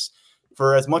to this.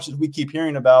 For as much as we keep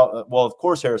hearing about, well, of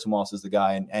course, Harrison Wallace is the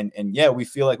guy, and yeah, we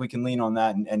feel like we can lean on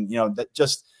that, and that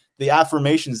just the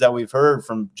affirmations that we've heard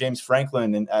from James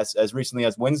Franklin and as recently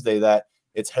as Wednesday that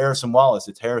it's Harrison Wallace,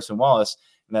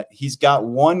 and that he's got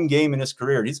one game in his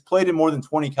career. He's played in more than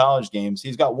 20 college games.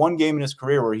 He's got one game in his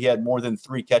career where he had more than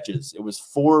 3 catches. It was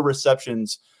 4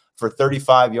 receptions for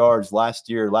 35 yards last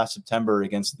September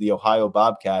against the Ohio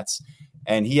Bobcats.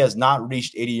 And he has not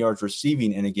reached 80 yards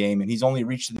receiving in a game, and he's only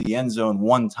reached the end zone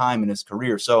one time in his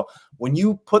career. So when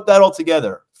you put that all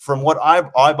together, from what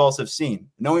eyeballs have seen,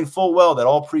 knowing full well that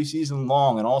all preseason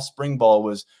long and all spring ball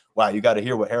was, wow, you got to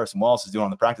hear what Harrison Wallace is doing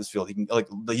on the practice field.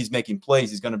 He's making plays.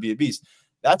 He's going to be a beast.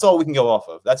 That's all we can go off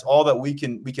of. That's all that we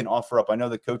can offer up. I know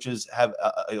the coaches have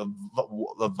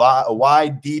a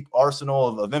wide, deep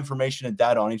arsenal of information and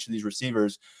data on each of these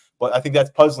receivers. But I think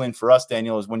that's puzzling for us,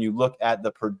 Daniel, is when you look at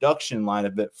the production line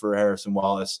of it for Harrison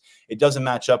Wallace, it doesn't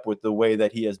match up with the way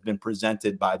that he has been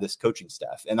presented by this coaching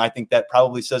staff. And I think that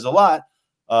probably says a lot,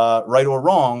 right or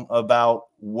wrong, about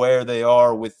where they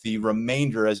are with the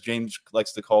remainder, as James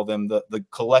likes to call them, the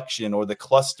collection or the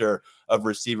cluster of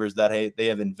receivers that they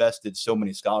have invested so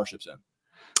many scholarships in.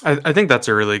 I think that's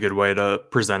a really good way to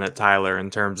present it, Tyler, in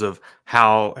terms of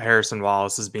how Harrison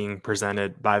Wallace is being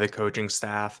presented by the coaching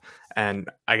staff and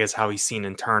I guess how he's seen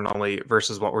internally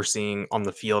versus what we're seeing on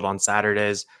the field on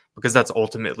Saturdays, because that's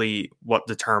ultimately what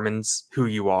determines who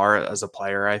you are as a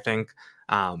player, I think,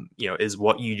 is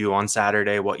what you do on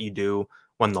Saturday, what you do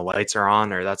when the lights are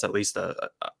on, or that's at least a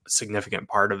significant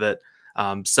part of it.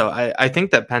 So I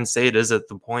think that Penn State is at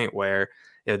the point where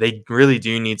they really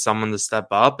do need someone to step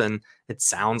up, and it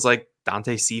sounds like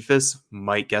Dante Cephas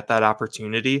might get that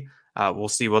opportunity. We'll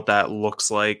see what that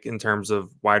looks like in terms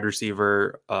of wide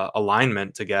receiver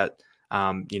alignment to get,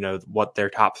 what their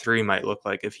top 3 might look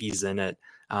like if he's in it.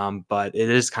 But it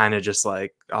is kind of just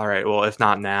like, all right, well, if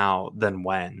not now, then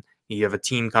when? You have a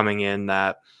team coming in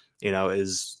that,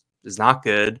 is not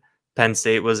good. Penn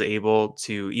State was able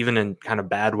to, even in kind of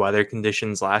bad weather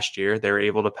conditions last year, they were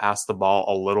able to pass the ball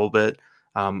a little bit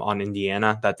on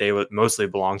Indiana. That they would mostly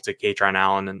belong to Katron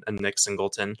Allen and Nick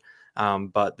Singleton.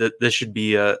 But this should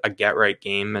be a get right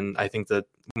game. And I think that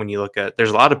when you look at,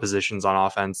 there's a lot of positions on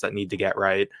offense that need to get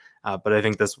right. But I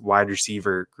think this wide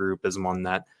receiver group is one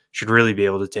that should really be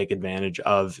able to take advantage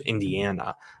of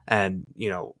Indiana. And,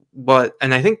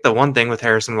 and I think the one thing with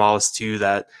Harrison Wallace too,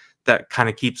 that kind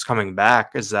of keeps coming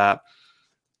back is that,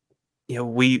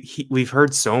 we've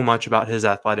heard so much about his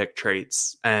athletic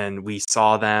traits, and we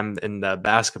saw them in the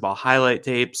basketball highlight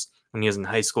tapes when he was in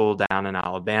high school down in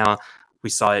Alabama. We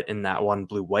saw it in that one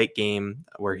blue-white game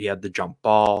where he had the jump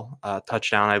ball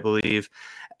touchdown, I believe.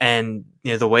 And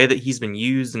the way that he's been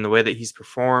used and the way that he's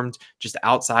performed, just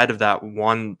outside of that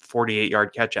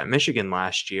 148-yard catch at Michigan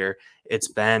last year, it's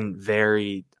been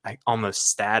very almost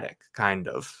static, kind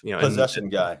of. Possession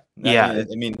guy. Yeah,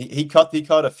 I mean, he caught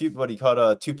a few, but he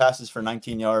caught 2 passes for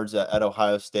 19 yards at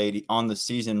Ohio State on the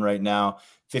season right now.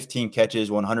 15 catches,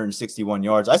 161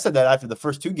 yards. I said that after the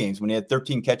first 2 games when he had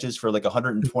 13 catches for like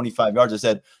 125 yards. I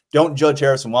said, don't judge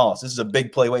Harrison Wallace. This is a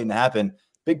big play waiting to happen.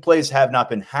 Big plays have not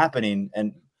been happening.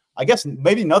 And I guess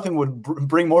maybe nothing would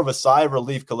bring more of a sigh of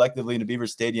relief collectively into Beaver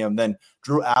Stadium than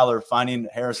Drew Aller finding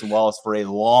Harrison Wallace for a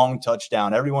long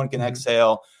touchdown. Everyone can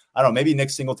exhale. I don't know, maybe Nick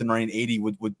Singleton running 80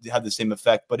 would have the same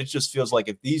effect, but it just feels like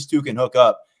if these two can hook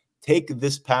up, take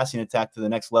this passing attack to the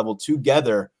next level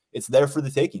together, it's there for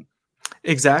the taking.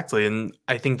 Exactly. And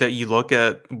I think that you look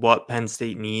at what Penn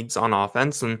State needs on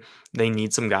offense, and they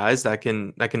need some guys that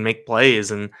can make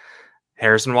plays. And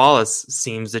Harrison Wallace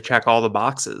seems to check all the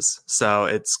boxes. So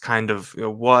it's kind of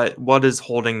what is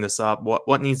holding this up?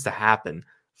 What needs to happen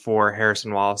for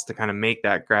Harrison Wallace to kind of make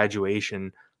that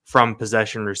graduation from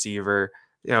possession receiver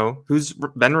who's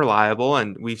been reliable,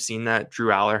 and we've seen that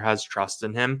Drew Aller has trust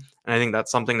in him. And I think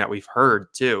that's something that we've heard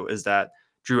too, is that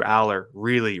Drew Aller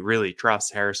really, really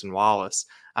trusts Harrison Wallace.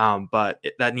 But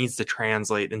that needs to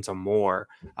translate into more,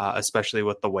 especially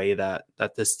with the way that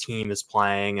this team is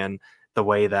playing, and the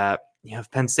way that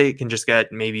if Penn State can just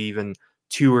get maybe even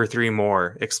 2 or 3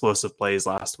 more explosive plays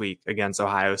last week against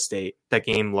Ohio State, that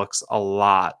game looks a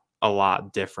lot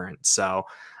different. So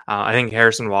I think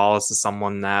Harrison Wallace is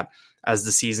someone that, as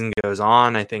the season goes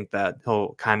on, I think that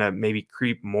he'll kind of maybe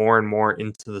creep more and more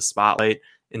into the spotlight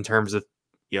in terms of,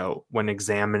 when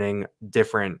examining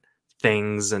different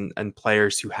things and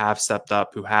players who have stepped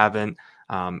up, who haven't,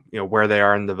 where they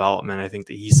are in development. I think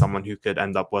that he's someone who could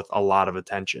end up with a lot of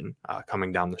attention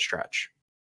coming down the stretch.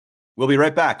 We'll be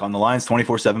right back on the Lions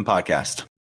 24/7 podcast.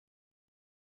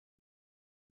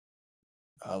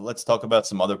 Let's talk about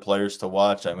some other players to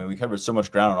watch. I mean, we covered so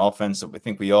much ground on offense, so I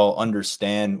think we all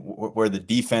understand where the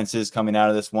defense is coming out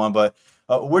of this one. But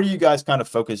where do you guys kind of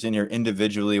focus in here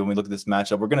individually when we look at this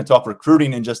matchup? We're going to talk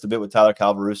recruiting in just a bit with Tyler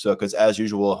Calvaruso, because as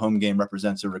usual, a home game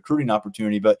represents a recruiting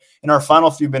opportunity. But in our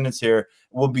final few minutes here,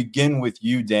 we'll begin with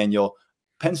you, Daniel.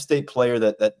 Penn State player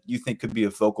that you think could be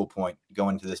a focal point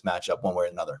going into this matchup one way or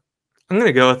another. I'm going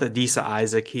to go with Adisa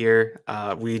Isaac here.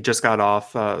 We just got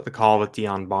off the call with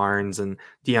Deion Barnes, and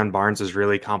Deion Barnes was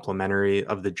really complimentary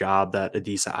of the job that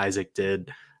Adisa Isaac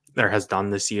has done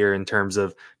this year in terms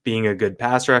of being a good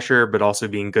pass rusher, but also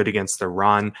being good against the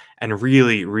run, and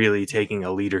really, really taking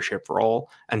a leadership role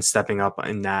and stepping up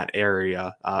in that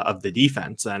area of the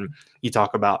defense. And you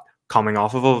talk about coming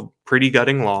off of a pretty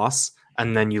gutting loss,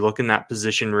 and then you look in that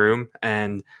position room,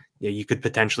 and you could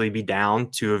potentially be down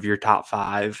 2 of your top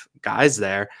 5 guys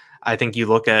there. I think you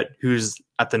look at who's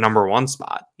at the number 1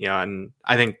 spot, and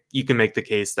I think you can make the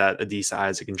case that Adisa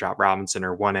Isaac and Chop Robinson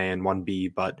are 1A and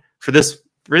 1B. But for this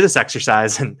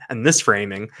exercise and this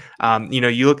framing,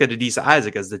 you look at Adisa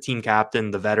Isaac as the team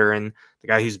captain, the veteran, the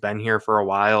guy who's been here for a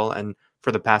while, and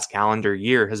for the past calendar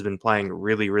year has been playing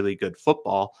really, really good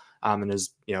football, and is,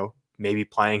 maybe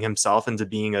playing himself into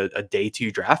being a day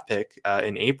 2 draft pick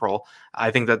in April.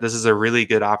 I think that this is a really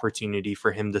good opportunity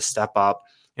for him to step up,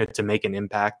 to make an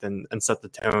impact and set the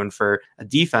tone for a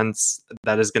defense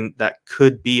that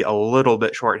could be a little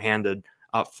bit shorthanded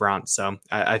up front. So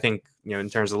I think, in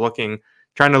terms of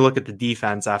trying to look at the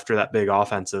defense after that big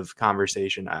offensive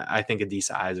conversation, I think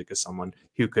Adisa Isaac is someone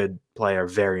who could play a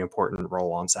very important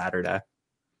role on Saturday.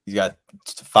 He's got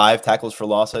 5 tackles for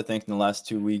loss, I think, in the last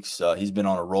 2 weeks. He's been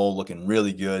on a roll, looking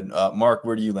really good. Mark,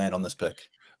 where do you land on this pick?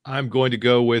 I'm going to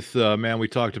go with, we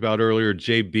talked about earlier,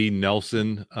 J.B.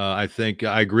 Nelson. I think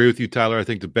I agree with you, Tyler. I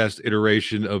think the best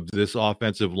iteration of this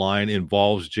offensive line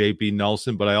involves J.B.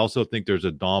 Nelson, but I also think there's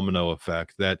a domino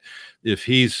effect that if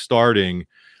he's starting,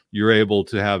 you're able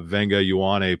to have Venga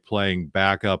Ioane playing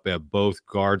backup at both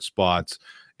guard spots,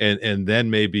 and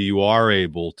then maybe you are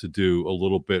able to do a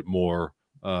little bit more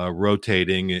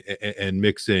rotating and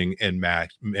mixing and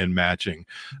matching.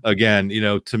 Again,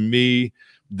 to me,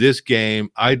 this game,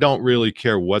 I don't really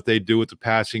care what they do with the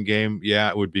passing game. Yeah,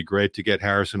 it would be great to get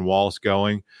Harrison Wallace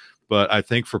going, but I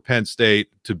think for Penn State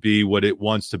to be what it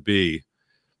wants to be,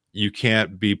 you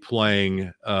can't be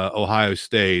playing Ohio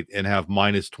State and have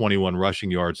minus 21 rushing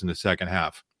yards in the second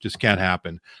half. Just can't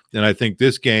happen. And I think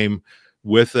this game,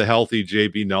 with a healthy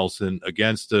J.B. Nelson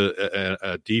against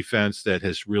a defense that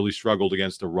has really struggled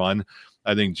against the run,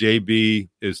 I think J.B.,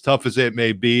 as tough as it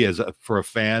may be for a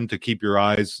fan to keep your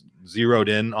eyes zeroed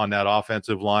in on that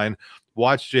offensive line,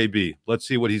 watch J.B. Let's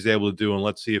see what he's able to do, and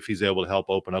let's see if he's able to help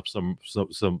open up some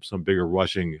bigger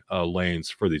rushing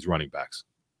lanes for these running backs.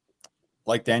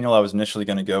 Like Daniel, I was initially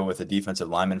going to go with a defensive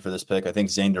lineman for this pick. I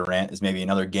think Zane Durant is maybe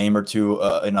another game or two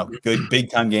in a good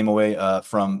big-time game away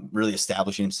from really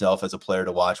establishing himself as a player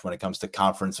to watch when it comes to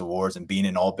conference awards and being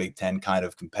an all Big Ten kind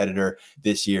of competitor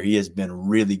this year. He has been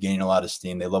really gaining a lot of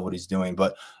steam. They love what he's doing.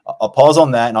 But I'll pause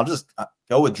on that, and I'll just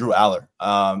go with Drew Aller,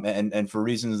 and for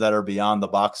reasons that are beyond the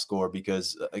box score,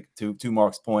 because to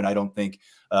Mark's point, I don't think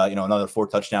another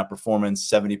 4-touchdown performance,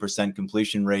 70%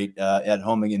 completion rate at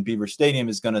home in Beaver Stadium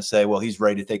is going to say, well, he's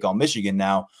ready to take on Michigan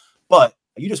now. But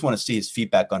you just want to see his feet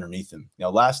back underneath him.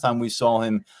 Last time we saw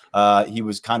him, he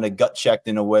was kind of gut checked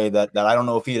in a way that I don't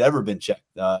know if he had ever been checked.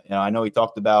 I know he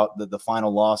talked about the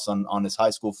final loss on his high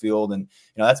school field, and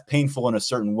that's painful in a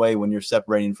certain way when you're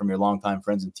separating from your longtime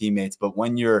friends and teammates. But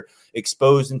when you're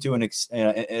exposed into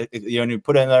you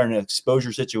put in there an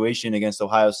exposure situation against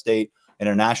Ohio State in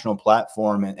a national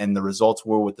platform, and the results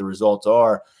were what the results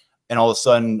are, and all of a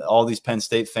sudden, all these Penn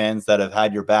State fans that have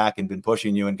had your back and been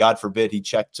pushing you, and God forbid he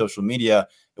checked social media,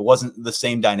 it wasn't the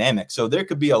same dynamic. So there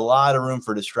could be a lot of room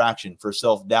for distraction, for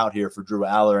self-doubt here for Drew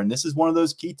Aller, and this is one of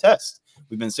those key tests.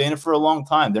 We've been saying it for a long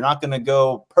time. They're not going to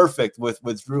go perfect with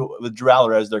Drew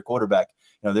Aller as their quarterback.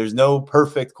 There's no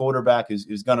perfect quarterback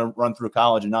who's going to run through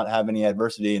college and not have any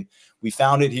adversity. And we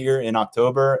found it here in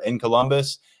October in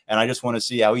Columbus. And I just want to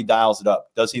see how he dials it up.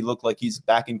 Does he look like he's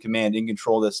back in command, in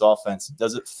control of this offense?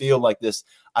 Does it feel like this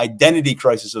identity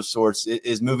crisis of sorts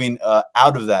is moving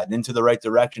out of that and into the right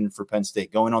direction for Penn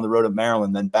State, going on the road to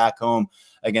Maryland, then back home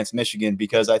against Michigan?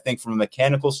 Because I think from a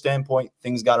mechanical standpoint,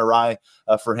 things got awry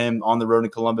for him on the road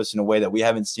in Columbus in a way that we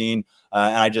haven't seen.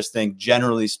 And I just think,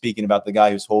 generally speaking, about the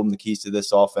guy who's holding the keys to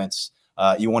this offense,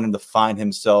 you want him to find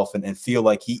himself and feel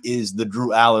like he is the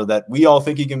Drew Aller that we all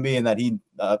think he can be, and that he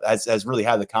has really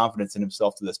had the confidence in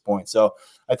himself to this point. So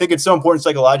I think it's so important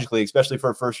psychologically, especially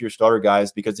for first-year starter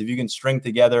guys, because if you can string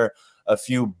together a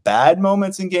few bad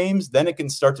moments in games, then it can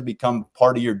start to become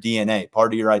part of your DNA,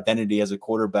 part of your identity as a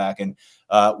quarterback. And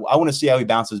I want to see how he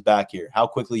bounces back here, how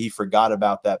quickly he forgot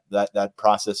about that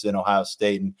process in Ohio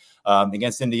State. And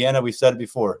against Indiana, we said it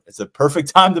before, it's a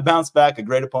perfect time to bounce back, a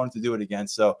great opponent to do it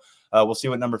against. So we'll see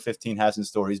what number 15 has in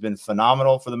store. He's been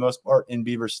phenomenal for the most part in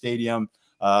Beaver Stadium.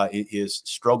 He has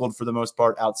struggled for the most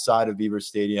part outside of Beaver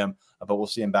Stadium, but we'll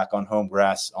see him back on home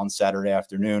grass on Saturday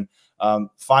afternoon.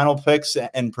 Final picks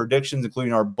and predictions,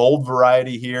 including our bold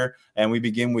variety here. And we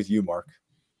begin with you, Mark.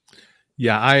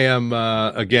 Yeah, I am,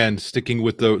 again, sticking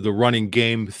with the running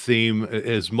game theme.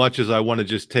 As much as I want to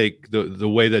just take the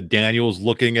way that Daniel's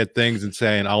looking at things and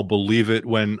saying, I'll believe it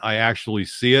when I actually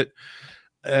see it.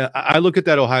 I look at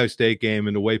that Ohio State game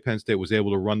and the way Penn State was able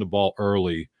to run the ball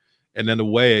early, and then the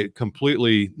way it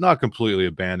not completely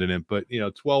abandoned it, but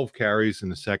 12 carries in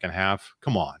the second half.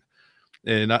 Come on.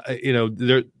 And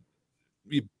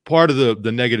part of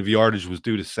the negative yardage was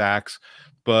due to sacks,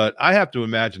 but I have to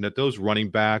imagine that those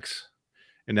running backs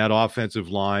and that offensive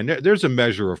line, there's a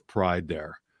measure of pride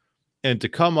there. And to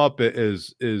come up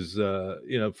as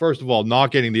first of all,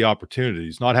 not getting the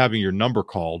opportunities, not having your number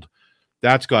called,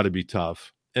 that's got to be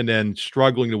tough. And then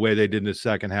struggling the way they did in the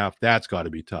second half, that's got to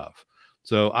be tough.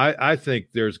 So I think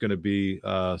there's going to be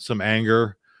some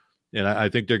anger, and I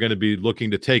think they're going to be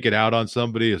looking to take it out on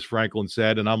somebody, as Franklin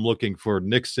said. And I'm looking for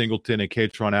Nick Singleton and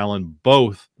Katron Allen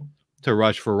both to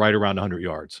rush for right around 100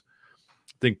 yards.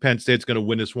 I think Penn State's going to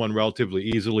win this one relatively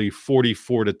easily,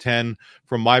 44-10.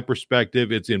 From my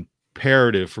perspective, it's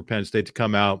imperative for Penn State to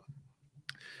come out,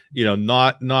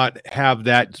 not have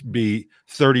that be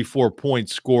 34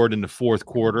 points scored in the fourth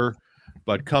quarter,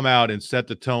 but come out and set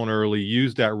the tone early,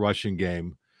 use that rushing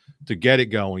game to get it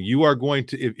going. You are going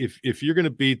to, if you're going to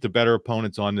beat the better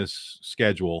opponents on this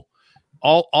schedule,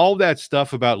 all that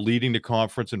stuff about leading the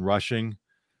conference and rushing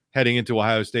heading into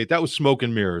Ohio State, that was smoke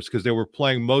and mirrors, because they were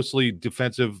playing mostly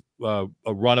defensive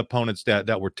run opponents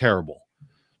that were terrible.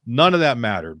 None of that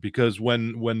mattered, because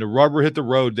when the rubber hit the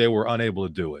road, they were unable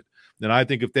to do it. And I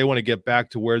think if they want to get back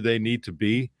to where they need to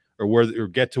be, or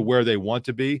get to where they want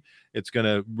to be, it's going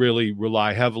to really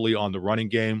rely heavily on the running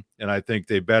game. And I think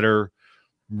they better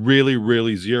really,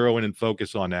 really zero in and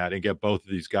focus on that and get both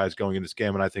of these guys going in this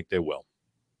game. And I think they will.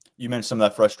 You mentioned some of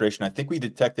that frustration. I think we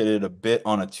detected it a bit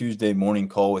on a Tuesday morning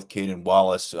call with Caden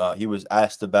Wallace. He was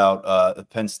asked about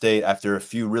Penn State after a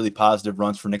few really positive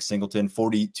runs for Nick Singleton,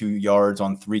 42 yards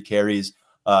on 3 carries.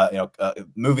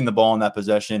 Moving the ball in that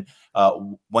possession.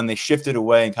 When they shifted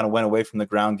away and kind of went away from the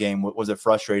ground game, was it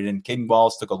frustrating? And Caden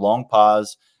Wallace took a long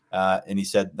pause, and he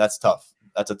said, "That's tough.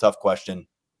 That's a tough question."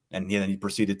 And then he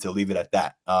proceeded to leave it at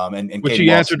that. Which he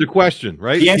answered the question,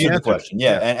 right? He answered the question,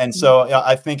 yeah. And so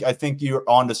I think you're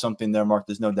onto something there, Mark.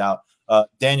 There's no doubt.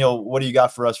 Daniel, what do you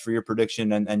got for us for your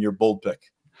prediction and your bold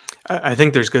pick? I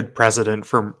think there's good precedent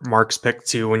for Mark's pick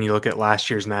too when you look at last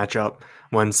year's matchup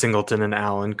when Singleton and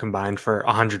Allen combined for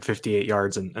 158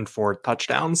 yards and 4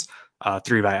 touchdowns,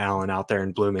 3 by Allen out there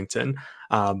in Bloomington.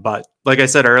 But like I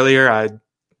said earlier,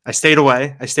 I stayed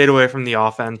away. I stayed away from the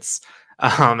offense,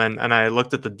 and I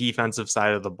looked at the defensive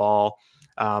side of the ball.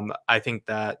 I think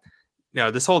that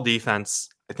this whole defense,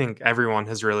 I think everyone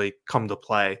has really come to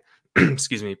play.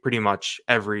 Excuse me, pretty much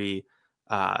every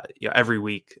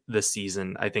week this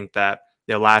season. I think that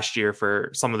last week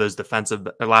for some of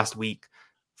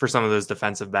those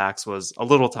defensive backs was a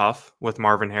little tough with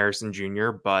Marvin Harrison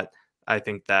Jr., but I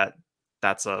think that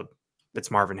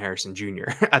it's Marvin Harrison Jr.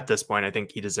 at this point. I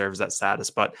think he deserves that status,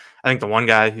 but I think the one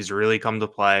guy who's really come to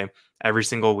play every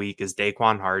single week is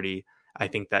Daquan Hardy. I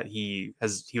think that he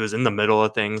was in the middle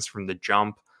of things from the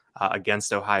jump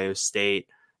against Ohio State.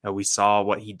 We saw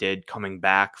what he did coming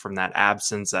back from that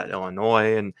absence at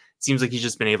Illinois, and it seems like he's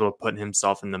just been able to put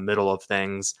himself in the middle of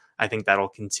things. I think that'll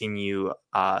continue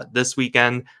this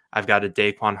weekend. I've got a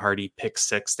Daquan Hardy pick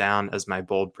 6 down as my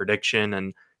bold prediction,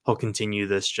 and he'll continue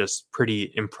this just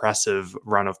pretty impressive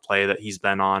run of play that he's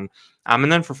been on.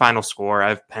 And then for final score, I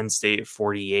have Penn State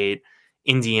 48,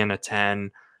 Indiana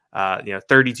 10.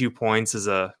 32 points is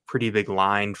a pretty big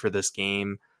line for this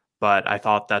game, but I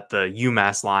thought that the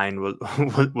UMass line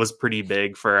was pretty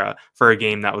big for a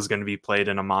game that was going to be played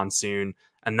in a monsoon,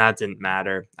 and that didn't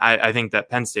matter. I think that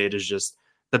Penn State is just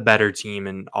the better team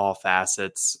in all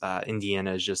facets.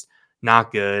 Indiana is just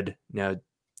not good. The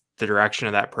direction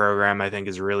of that program, I think,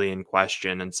 is really in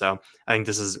question, and so I think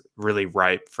this is really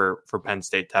ripe for Penn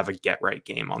State to have a get-right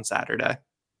game on Saturday.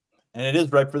 And it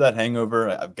is right for that hangover.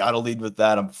 I've got to lead with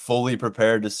that. I'm fully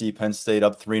prepared to see Penn State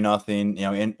up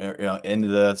 3-0, into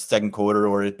the second quarter,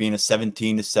 or it being a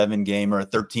 17-7 game or a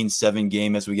 13-7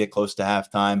 game as we get close to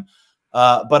halftime.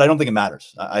 But I don't think it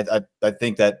matters. I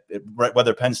think that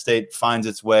whether Penn State finds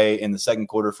its way in the second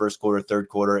quarter, first quarter, third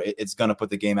quarter, it's going to put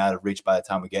the game out of reach by the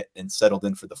time we get settled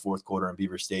in for the fourth quarter in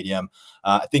Beaver Stadium.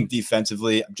 I think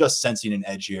defensively, I'm just sensing an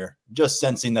edge here, just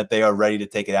sensing that they are ready to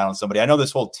take it out on somebody. I know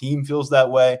this whole team feels that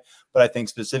way, but I think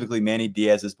specifically Manny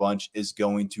Diaz's bunch is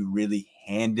going to really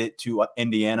hand it to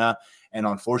Indiana. And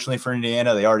unfortunately for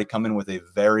Indiana, they already come in with a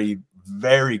very,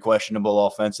 very questionable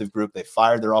offensive group. They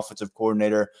fired their offensive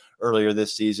coordinator earlier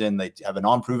this season. They have an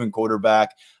unproven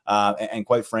quarterback. And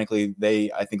quite frankly,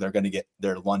 I think they're going to get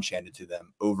their lunch handed to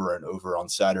them over and over on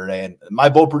Saturday. And my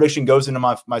bold prediction goes into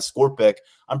my score pick.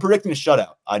 I'm predicting a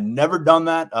shutout. I've never done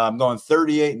that. I'm going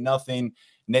 38-0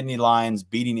 Nittany Lions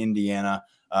beating Indiana.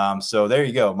 So there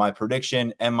you go. My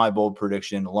prediction and my bold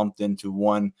prediction lumped into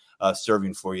one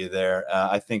serving for you there.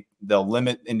 I think they'll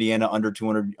limit Indiana under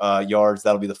 200 yards.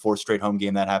 That'll be the fourth straight home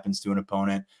game that happens to an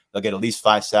opponent. They'll get at least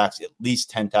 5 sacks, at least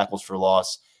 10 tackles for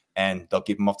loss, and they'll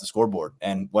keep them off the scoreboard.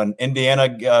 And when Indiana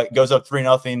goes up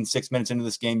 3-0, 6 minutes into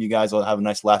this game, you guys will have a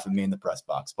nice laugh at me in the press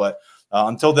box. But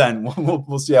until then,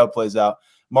 we'll see how it plays out.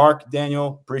 Mark,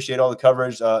 Daniel, appreciate all the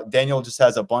coverage. Daniel just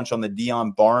has a bunch on the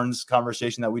Dion Barnes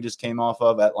conversation that we just came off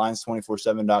of at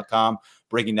Lions247.com,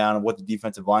 breaking down what the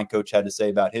defensive line coach had to say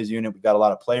about his unit. We've got a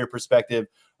lot of player perspective.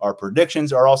 Our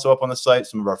predictions are also up on the site.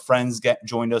 Some of our friends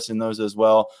joined us in those as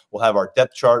well. We'll have our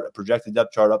depth chart, a projected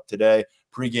depth chart up today,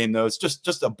 pregame notes,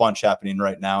 just a bunch happening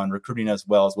right now, and recruiting as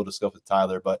well, as we'll discuss with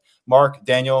Tyler. But Mark,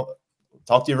 Daniel,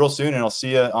 talk to you real soon, and I'll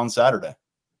see you on Saturday.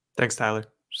 Thanks, Tyler.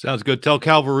 Sounds good. Tell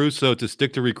Calvaruso to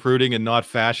stick to recruiting and not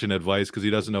fashion advice, because he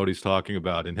doesn't know what he's talking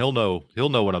about, and he'll know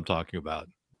what I'm talking about.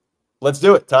 Let's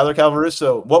do it. Tyler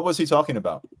Calvaruso, what was he talking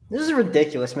about? This is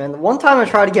ridiculous, man. One time I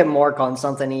try to get Mark on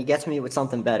something, he gets me with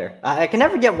something better. I can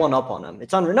never get one up on him.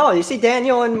 It's unreal. No, you see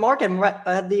Daniel and Mark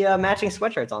had the matching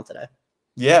sweatshirts on today.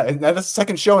 Yeah, and that's the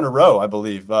second show in a row, I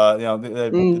believe.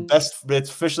 The best. It's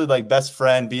officially like best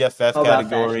friend BFF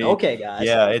category. Okay, guys.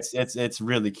 Yeah, it's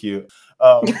really cute.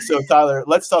 So Tyler,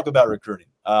 let's talk about recruiting.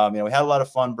 We had a lot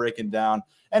of fun breaking down,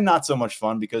 and not so much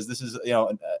fun because this is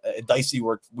a dicey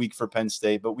week for Penn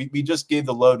State. But we just gave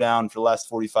the lowdown for the last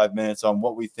 45 minutes on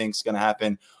what we think is going to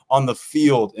happen on the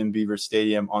field in Beaver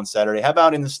Stadium on Saturday. How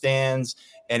about in the stands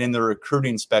and in the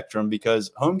recruiting spectrum?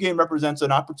 Because home game represents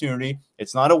an opportunity.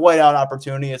 It's not a whiteout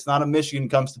opportunity. It's not a Michigan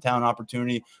comes to town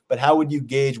opportunity. But how would you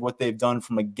gauge what they've done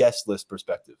from a guest list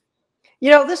perspective?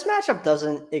 This matchup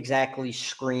doesn't exactly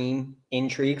scream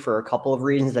intrigue for a couple of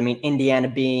reasons. I mean, Indiana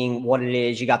being what it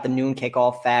is, you got the noon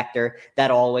kickoff factor.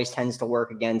 That always tends to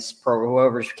work against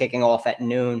whoever's kicking off at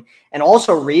noon. And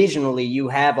also regionally, you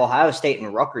have Ohio State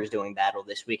and Rutgers doing battle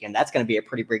this weekend. That's going to be a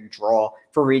pretty big draw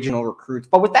for regional recruits.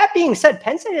 But with that being said,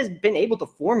 Penn State has been able to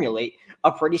formulate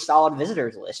a pretty solid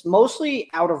visitors list. Mostly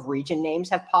out of region names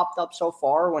have popped up so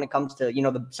far when it comes to,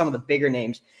 some of the bigger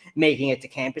names making it to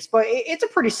campus. But it's a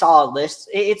pretty solid list.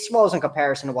 It swells in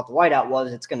comparison to what the whiteout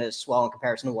was. It's going to swell in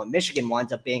comparison to what Michigan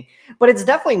winds up being. But it's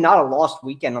definitely not a lost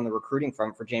weekend on the recruiting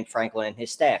front for James Franklin and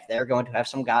his staff. They're going to have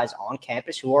some guys on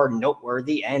campus who are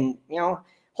noteworthy and,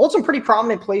 hold some pretty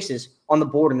prominent places on the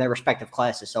board in their respective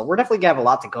classes. So we're definitely going to have a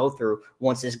lot to go through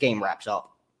once this game wraps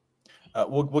up.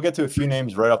 We'll get to a few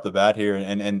names right off the bat here.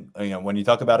 And when you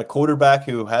talk about a quarterback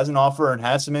who has an offer and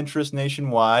has some interest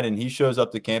nationwide and he shows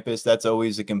up to campus, that's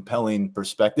always a compelling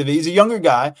perspective. He's a younger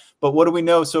guy, but what do we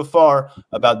know so far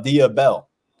about Dia Bell?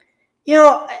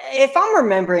 If I'm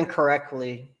remembering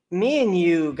correctly, me and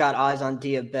you got eyes on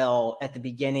Dia Bell at the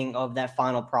beginning of that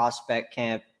final prospect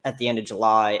camp at the end of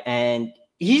July, and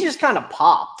he just kind of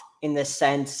popped in the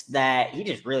sense that he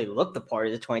just really looked the part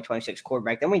of the 2026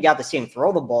 quarterback. Then we got to see him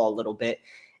throw the ball a little bit.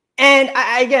 And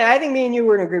I think me and you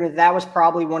were in agreement that was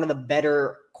probably one of the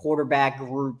better quarterback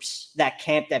groups that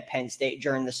camped at Penn State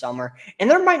during the summer. And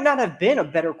there might not have been a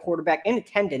better quarterback in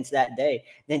attendance that day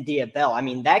than Diabell. I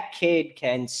mean, that kid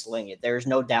can sling it. There's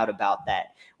no doubt about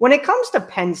that. When it comes to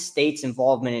Penn State's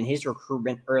involvement in his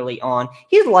recruitment early on,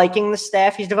 he's liking the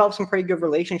staff. He's developed some pretty good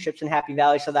relationships in Happy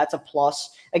Valley, so that's a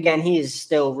plus. Again, he is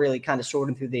still really kind of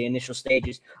sorting through the initial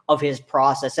stages of his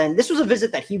process. And this was a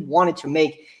visit that he wanted to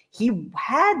make. He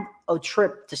had a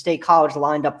trip to State College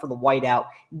lined up for the whiteout.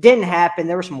 Didn't happen.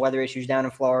 There were some weather issues down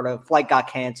in Florida. Flight got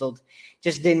canceled.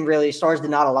 Just didn't really, stars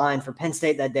did not align for Penn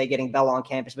State that day getting Bell on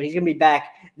campus. But he's going to be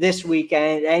back this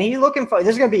weekend. And he's looking for,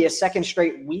 this is going to be a second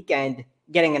straight weekend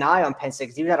getting an eye on Penn State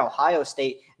because he was at Ohio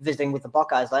State visiting with the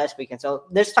Buckeyes last weekend. So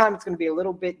this time it's going to be a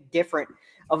little bit different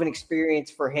of an experience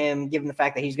for him, given the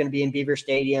fact that he's going to be in Beaver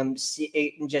Stadium,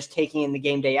 just taking in the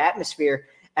game day atmosphere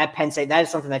at Penn State. That is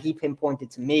something that he pinpointed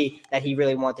to me that he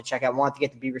really wanted to check out, wanted to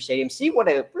get to Beaver Stadium, see what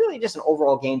a really just an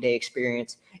overall game day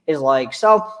experience is like.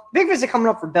 So big visit coming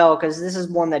up for Bell because this is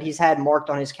one that he's had marked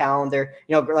on his calendar.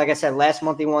 You know, like I said, last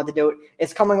month he wanted to do it.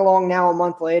 It's coming along now a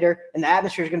month later, and the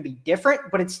atmosphere is going to be different,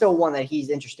 but it's still one that he's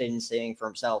interested in seeing for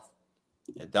himself.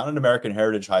 Yeah, down at American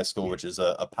Heritage High School, which is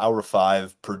a Power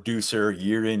 5 producer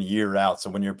year in, year out. So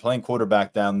when you're playing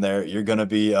quarterback down there, you're going to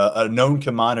be a known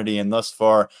commodity. And thus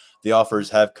far, the offers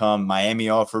have come. Miami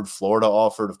offered, Florida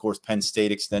offered, of course, Penn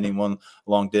State extending one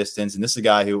long distance. And this is a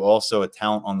guy who also a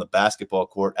talent on the basketball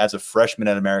court as a freshman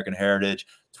at American Heritage,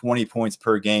 20 points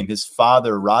per game. His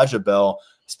father, Raja Bell,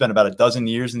 spent about a dozen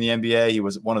years in the NBA. He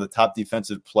was one of the top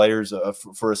defensive players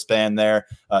for a span there.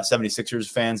 76ers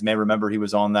fans may remember he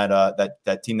was on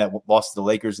that team that lost to the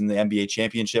Lakers in the NBA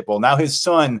championship. Well, now his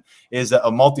son is a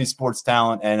multi-sports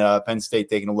talent, and Penn State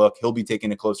taking a look. He'll be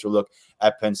taking a closer look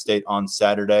at Penn State on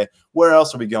Saturday. Where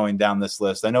else are we going down this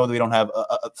list? I know that we don't have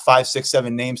 5, 6,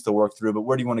 7 names to work through, but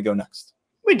where do you want to go next?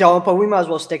 We don't, but we might as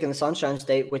well stick in the Sunshine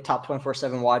State with top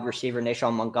 24/7 wide receiver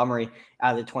Nashawn Montgomery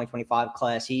out of the 2025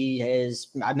 class. He is,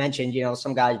 I mentioned,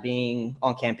 some guys being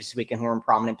on campus this weekend who are in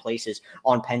prominent places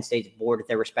on Penn State's board at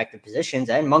their respective positions,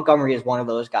 and Montgomery is one of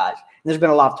those guys. And there's been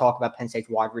a lot of talk about Penn State's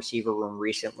wide receiver room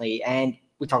recently, and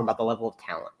we talk about the level of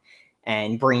talent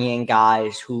and bringing in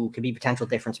guys who could be potential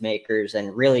difference makers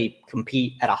and really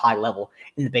compete at a high level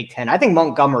in the Big Ten. I think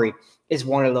Montgomery is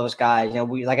one of those guys.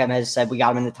 Like I said, we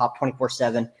got him in the top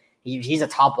 24/7. He's a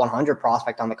top 100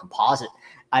 prospect on the composite.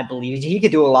 I believe he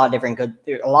could do a lot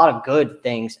of good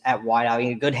things at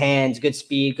wideout. Good hands, good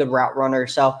speed, good route runner.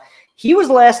 So he was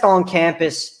last on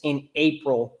campus in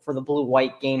April for the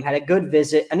blue-white game, had a good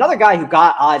visit. Another guy who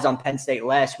got eyes on Penn State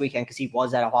last weekend because he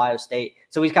was at Ohio State.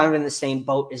 So he's kind of in the same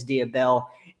boat as Diabell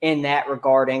in that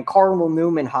regard. And Cardinal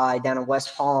Newman High down in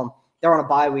West Palm, they're on a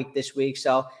bye week this week.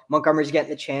 So Montgomery's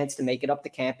getting the chance to make it up to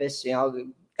campus,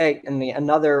 and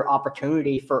another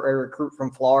opportunity for a recruit from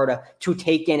Florida to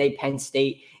take in a Penn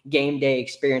State game day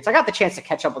experience. I got the chance to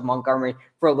catch up with Montgomery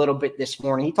for a little bit this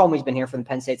morning. He told me he's been here for the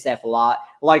Penn State staff a lot,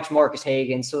 likes Marcus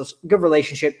Hagan. So good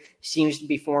relationship seems to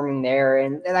be forming there.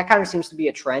 And that kind of seems to be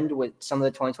a trend with some of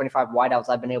the 2025 wideouts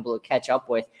I've been able to catch up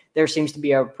with. There seems to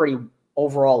be a pretty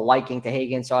overall liking to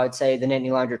Hagan. So I'd say the Nittany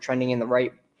Lions are trending in the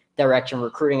right direction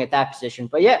recruiting at that position.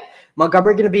 But yeah,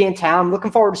 Montgomery going to be in town. I'm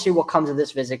looking forward to see what comes of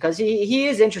this visit because he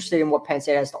is interested in what Penn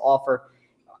State has to offer,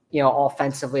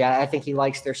 offensively. I think he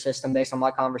likes their system based on my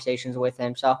conversations with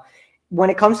him. So when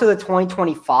it comes to the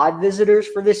 2025 visitors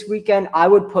for this weekend, I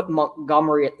would put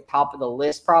Montgomery at the top of the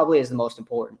list, probably as the most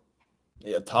important.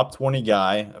 Yeah, top 20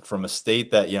 guy from a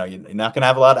state that, you're not going to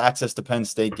have a lot of access to Penn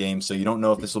State games. So you don't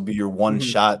know if this will be your one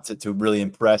shot to really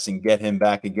impress and get him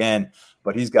back again.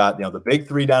 But he's got, the big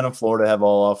three down in Florida have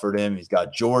all offered him. He's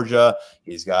got Georgia.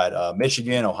 He's got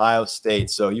Michigan, Ohio State.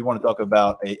 So you want to talk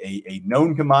about a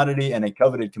known commodity and a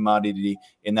coveted commodity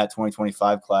in that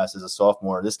 2025 class as a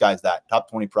sophomore. This guy's that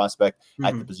top 20 prospect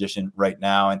at the position right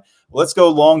now. And let's go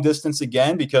long distance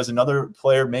again because another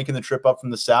player making the trip up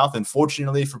from the south. And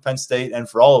fortunately for Penn State and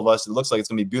for all of us, it looks like it's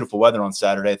going to be beautiful weather on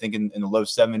Saturday. I think in the low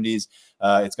 70s.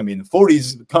 It's going to be in the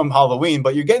 40s come Halloween.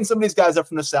 But you're getting some of these guys up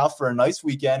from the south for a nice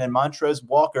weekend, and Montrez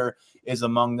Walker is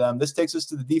among them. This takes us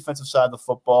to the defensive side of the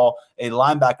football, a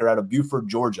linebacker out of Buford,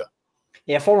 Georgia.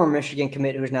 Yeah, former Michigan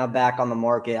commit who's now back on the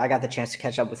market. I got the chance to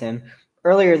catch up with him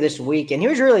earlier this week, and he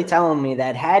was really telling me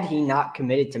that had he not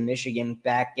committed to Michigan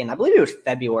back in, I believe it was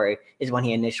February, is when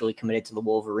he initially committed to the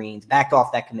Wolverines, backed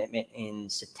off that commitment in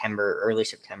early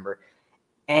September.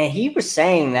 And he was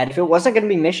saying that if it wasn't going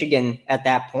to be Michigan at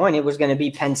that point, it was going to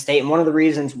be Penn State. And one of the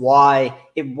reasons why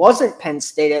it wasn't Penn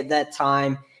State at that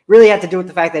time really had to do with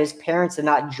the fact that his parents did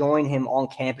not join him on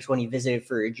campus when he visited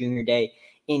for a junior day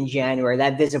in January.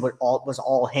 That visit was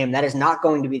all him. That is not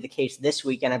going to be the case this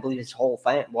weekend. I believe his whole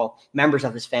family, members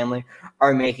of his family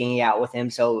are making it out with him.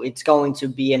 So it's going to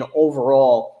be an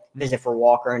overall visit for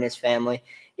Walker and his family.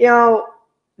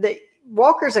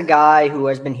 Walker's a guy who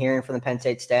has been hearing from the Penn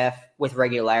State staff with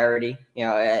regularity.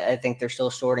 I think they're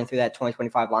still sorting through that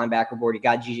 2025 linebacker board. You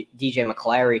got DJ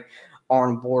McClary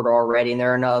on board already, and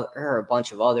there are a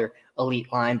bunch of other elite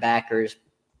linebackers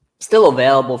still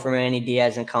available from Manny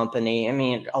Diaz and company. I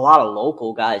mean, a lot of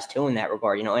local guys, too, in that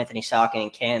regard. Anthony Salkin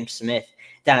and Cam Smith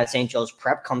down at St. Joe's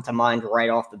Prep come to mind right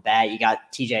off the bat. You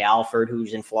got TJ Alford,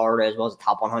 who's in Florida, as well as a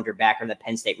top 100 backer that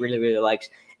Penn State really, really likes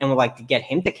and would like to get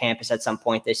him to campus at some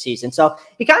point this season. So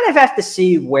you kind of have to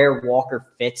see where Walker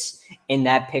fits in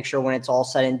that picture when it's all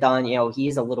said and done.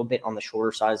 He's a little bit on the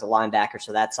shorter side as a linebacker,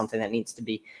 so that's something that needs to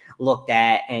be looked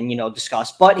at and,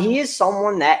 discussed. But he is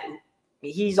someone that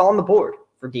he's on the board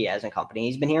for Diaz and company.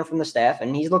 He's been hearing from the staff,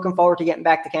 and he's looking forward to getting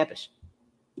back to campus.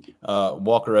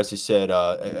 Walker, as you said,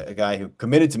 a guy who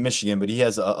committed to Michigan, but he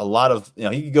has a lot of,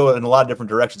 he could go in a lot of different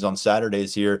directions on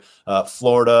Saturdays here.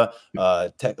 Florida,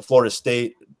 Florida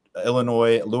State,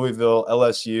 Illinois, Louisville,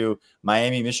 LSU,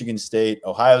 Miami, Michigan State,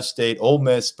 Ohio State, Ole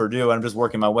Miss, Purdue. And I'm just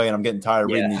working my way, and I'm getting tired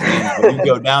of reading these names. But you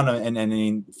go down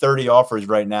and 30 offers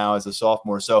right now as a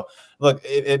sophomore. So, look,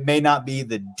 it may not be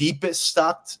the deepest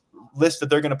stocked list that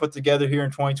they're going to put together here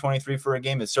in 2023 for a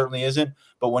game. It certainly isn't.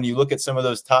 But when you look at some of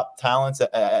those top talents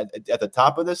at the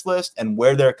top of this list and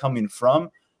where they're coming from,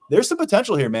 there's some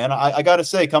potential here, man. I got to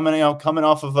say, coming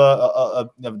off of a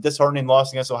disheartening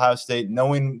loss against Ohio State,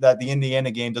 knowing that the Indiana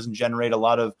game doesn't generate a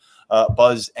lot of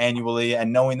buzz annually,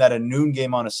 and knowing that a noon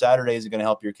game on a Saturday is going to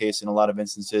help your case in a lot of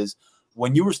instances.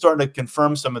 When you were starting to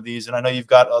confirm some of these, and I know you've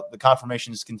got the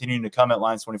confirmations continuing to come at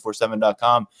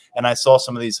Lions247.com, and I saw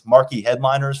some of these marquee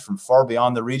headliners from far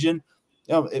beyond the region,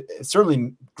 it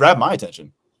certainly grabbed my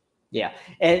attention. Yeah.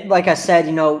 And like I said,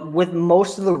 with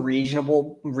most of the regional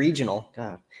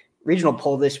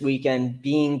poll this weekend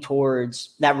being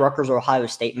towards that Rutgers-Ohio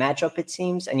State matchup, it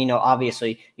seems. And,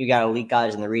 obviously you got elite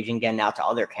guys in the region getting out to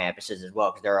other campuses as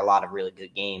well, because there are a lot of really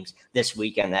good games this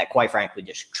weekend that, quite frankly,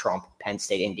 just trump Penn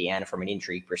State, Indiana from an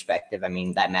intrigue perspective. I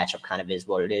mean, that matchup kind of is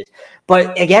what it is.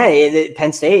 But, again,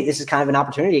 Penn State, this is kind of an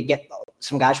opportunity to get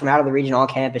some guys from out of the region on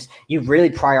campus. You really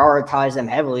prioritize them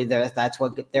heavily. That's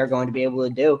what they're going to be able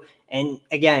to do. And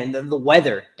again, the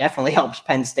weather definitely helps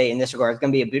Penn State in this regard. It's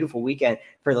going to be a beautiful weekend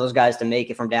for those guys to make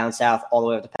it from down south all the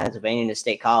way up to Pennsylvania to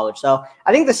State College. So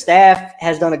I think the staff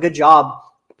has done a good job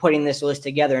putting this list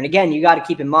together. And again, you got to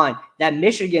keep in mind that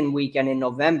Michigan weekend in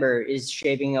November is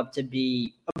shaping up to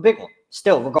be a big one.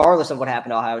 Still, regardless of what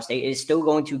happened to Ohio State, it is still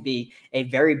going to be a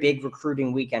very big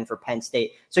recruiting weekend for Penn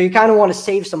State. So you kind of want to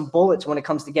save some bullets when it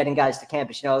comes to getting guys to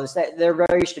campus. They're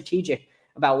very strategic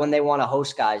about when they want to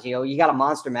host guys. You got a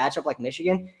monster matchup like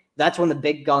Michigan. That's when the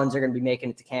big guns are going to be making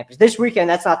it to campus. This weekend,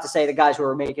 that's not to say the guys who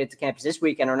are making it to campus this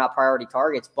weekend are not priority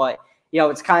targets, but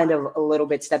it's kind of a little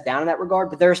bit stepped down in that regard.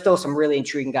 But there are still some really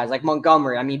intriguing guys like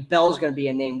Montgomery. I mean, Bell's going to be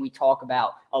a name we talk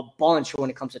about a bunch when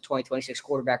it comes to 2026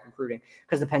 quarterback recruiting,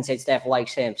 because the Penn State staff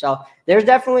likes him. So there's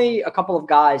definitely a couple of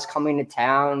guys coming to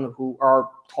town who are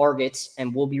targets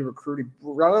and will be recruited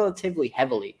relatively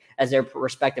heavily as their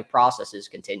respective processes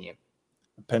continue.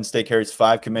 Penn State carries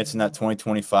 5 commits in that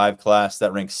 2025 class.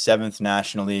 That ranks 7th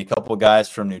nationally. A couple of guys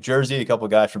from New Jersey, a couple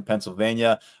of guys from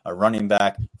Pennsylvania, a running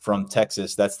back from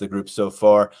Texas. That's the group so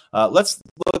far. Let's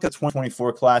look at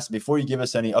 2024 class. Before you give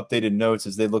us any updated notes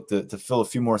as they look to fill a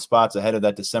few more spots ahead of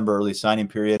that December early signing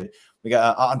period, we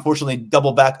got, unfortunately,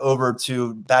 double back over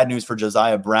to bad news for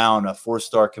Josiah Brown, a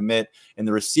 4-star commit in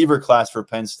the receiver class for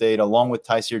Penn State, along with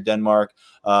Tyseer Denmark.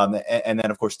 And then,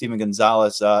 of course, Peter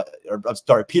Gonzalez.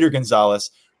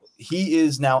 He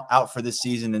is now out for this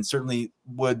season and certainly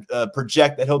would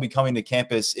project that he'll be coming to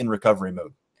campus in recovery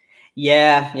mode.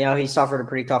 Yeah, he suffered a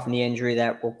pretty tough knee injury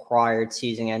that required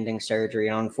season-ending surgery.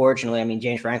 And unfortunately,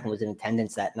 James Franklin was in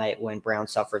attendance that night when Brown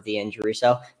suffered the injury.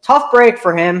 So tough break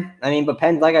for him. But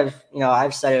Penn, like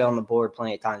I've said it on the board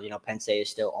plenty of times. Penn State is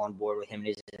still on board with him in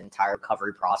his entire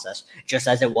recovery process, just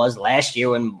as it was last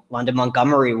year when London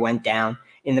Montgomery went down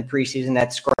in the preseason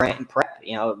at Scranton Prep.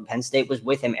 Penn State was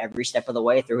with him every step of the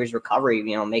way through his recovery,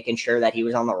 making sure that he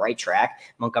was on the right track.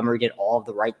 Montgomery did all of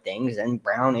the right things, and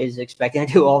Brown is expecting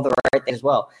to do all the right things as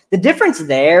well. The difference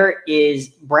there is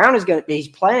Brown he's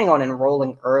planning on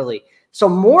enrolling early. So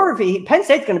Penn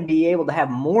State's going to be able to have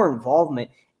more involvement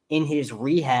in his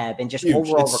rehab and just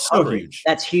overall recovery. So huge.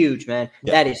 That's huge, man.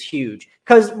 Yeah. That is huge.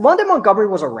 Because London Montgomery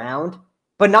was around,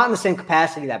 but not in the same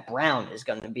capacity that Brown is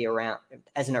going to be around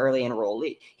as an early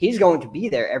enrollee. He's going to be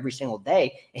there every single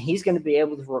day, and he's going to be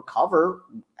able to recover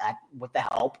with the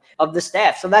help of the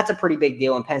staff. So that's a pretty big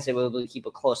deal, and Penn State will be able to keep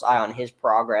a close eye on his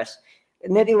progress.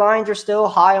 Nittany Lions are still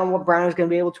high on what Brown is going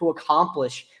to be able to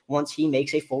accomplish once he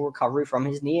makes a full recovery from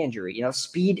his knee injury.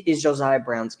 Speed is Josiah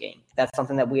Brown's game. That's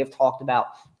something that we have talked about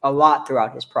a lot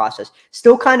throughout his process.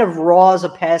 Still kind of raw as a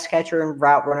pass catcher and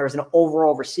route runner as an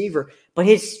overall receiver, but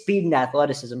his speed and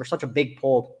athleticism are such a big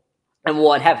pull and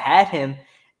would have had him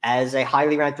as a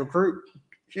highly ranked recruit,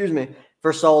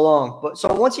 for so long. But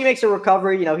so once he makes a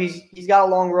recovery, he's got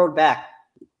a long road back.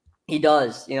 He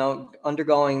does,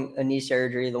 undergoing a knee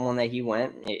surgery, the one that he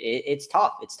went. It's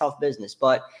tough. It's tough business,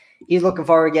 but he's looking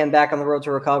forward to getting back on the road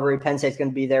to recovery. Penn State's going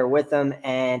to be there with him.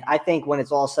 And I think when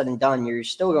it's all said and done, you're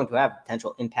still going to have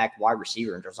potential impact wide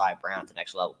receiver in Josiah Brown at the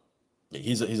next level.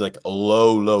 He's like a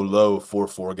low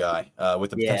 4.4 guy with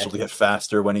the potential to get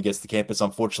faster when he gets to campus.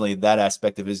 Unfortunately, that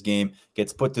aspect of his game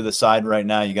gets put to the side right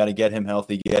now. You got to get him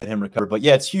healthy, get him recovered. But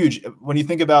yeah, it's huge when you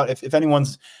think about if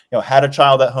anyone's had a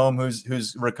child at home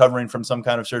who's recovering from some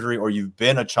kind of surgery, or you've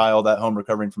been a child at home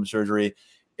recovering from surgery.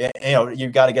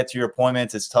 You've got to get to your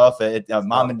appointments. It's tough.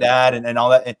 Mom and dad and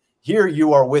all that. And here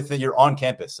you are with it. You're on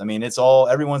campus. I mean,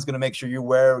 everyone's going to make sure you're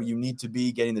where you need to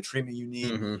be, getting the treatment you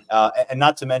need. And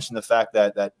not to mention the fact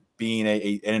that being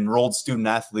an enrolled student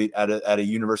athlete at a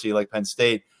university like Penn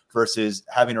State versus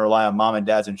having to rely on mom and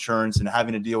dad's insurance and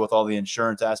having to deal with all the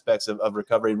insurance aspects of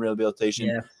recovery and rehabilitation.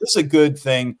 Yeah. This is a good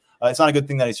thing. It's not a good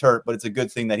thing that he's hurt, but it's a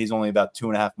good thing that he's only about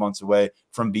 2.5 months away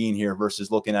from being here versus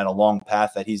looking at a long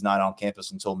path that he's not on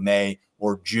campus until May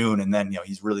or June. And then,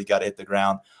 he's really got to hit the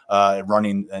ground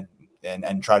running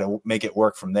and try to make it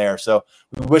work from there. So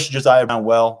we wish Josiah Brown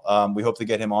well. We hope to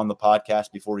get him on the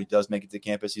podcast before he does make it to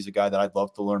campus. He's a guy that I'd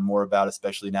love to learn more about,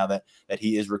 especially now that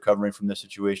he is recovering from this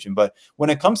situation. But when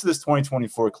it comes to this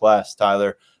 2024 class,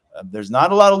 Tyler, there's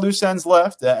not a lot of loose ends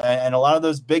left. And a lot of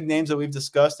those big names that we've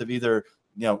discussed have either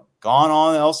gone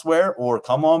on elsewhere or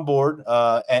come on board.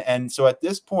 And so at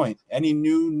this point, any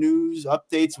new news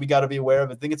updates we got to be aware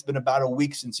of? I think it's been about a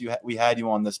week since we had you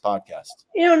on this podcast.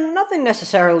 Nothing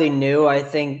necessarily new. I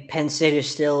think Penn State is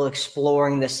still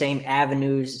exploring the same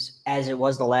avenues as it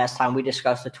was the last time we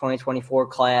discussed the 2024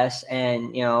 class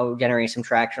and, generating some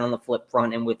traction on the flip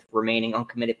front and with remaining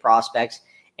uncommitted prospects.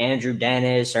 Andrew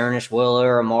Dennis, Ernest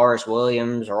Willer, Amaris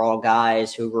Williams are all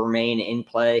guys who remain in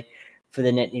play for the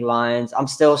Nittany Lions. I'm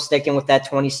still sticking with that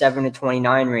 27 to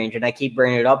 29 range, and I keep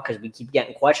bringing it up because we keep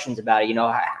getting questions about it.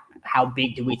 How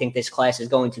big do we think this class is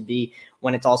going to be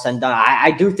when it's all said and done?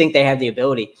 I do think they have the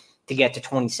ability to get to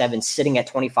 27, sitting at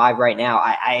 25 right now.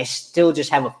 I still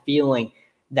just have a feeling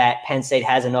that Penn State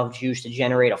has enough juice to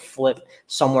generate a flip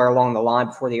somewhere along the line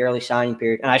before the early signing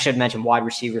period. And I should mention wide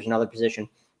receivers, another position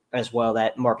as well,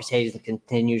 that Marcus Hayes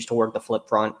continues to work the flip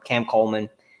front. Cam Coleman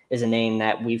is a name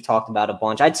that we've talked about a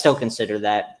bunch. I'd still consider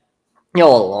that, a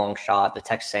long shot. The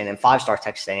Texas A&M, 5-star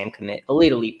Texas A&M commit,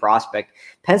 elite prospect.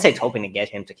 Penn State's hoping to get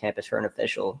him to campus for an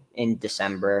official in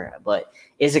December, but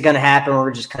is it going to happen?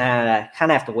 We're just kind of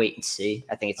have to wait and see.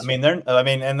 I think it's.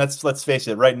 And let's face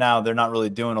it. Right now, they're not really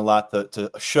doing a lot to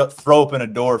throw open a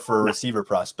door for a receiver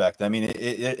prospect. I mean,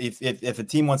 if a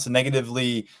team wants to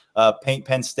negatively paint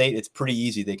Penn State, it's pretty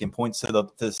easy. They can point to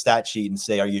the stat sheet and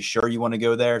say, "Are you sure you want to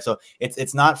go there?" So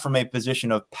it's not from a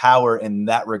position of power in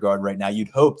that regard right now. You'd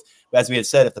hope, as we had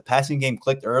said, if the passing game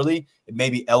clicked early, it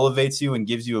maybe elevates you and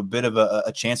gives you a bit of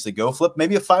a chance to go flip.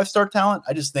 Maybe a 5-star talent.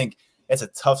 I just think it's a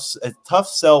tough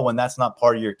sell when that's not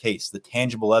part of your case. The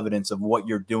tangible evidence of what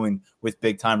you're doing with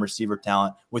big time receiver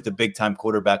talent, with a big time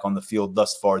quarterback on the field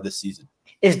thus far this season.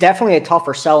 Is definitely a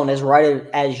tougher sell, and as right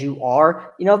as you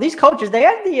are, these coaches, they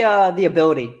have the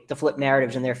ability to flip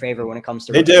narratives in their favor when it comes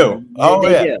to. They do.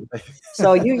 They do.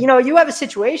 So you have a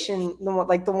situation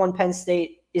like the one Penn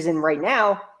State is in right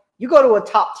now. You go to a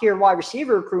top tier wide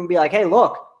receiver recruit and be like, "Hey,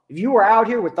 look, if you were out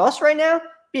here with us right now,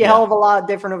 be a hell of a lot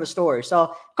different of a story."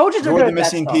 So coaches are good the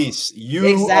missing piece.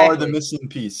 You are the missing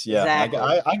piece. Yeah,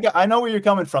 exactly. I know where you're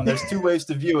coming from. There's two ways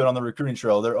to view it on the recruiting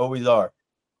trail. There always are.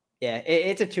 Yeah,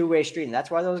 it's a two-way street, and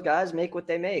that's why those guys make what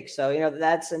they make. So,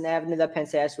 that's an avenue that Penn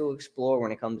State has to explore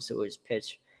when it comes to his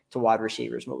pitch to wide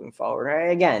receivers moving forward.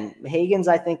 Again, Hagens,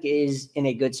 I think, is in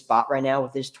a good spot right now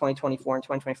with his 2024 and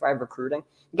 2025 recruiting.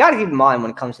 You got to keep in mind when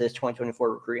it comes to this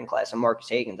 2024 recruiting class and Marcus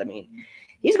Hagens. I mean,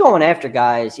 he's going after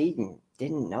guys he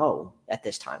didn't know at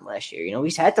this time last year.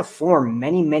 He's had to form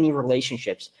many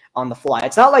relationships on the fly.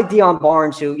 It's not like Deion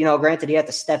Barnes, who, granted he had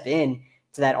to step in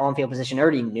to that on-field position,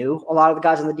 already knew a lot of the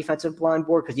guys on the defensive line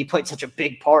board because he played such a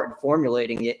big part in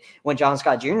formulating it when John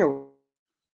Scott Jr.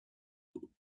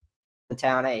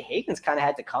 town. Hey, Hagen's kind of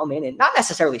had to come in and not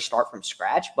necessarily start from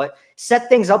scratch, but set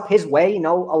things up his way,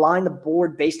 align the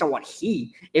board based on what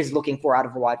he is looking for out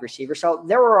of a wide receiver. So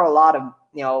there were a lot of,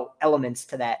 elements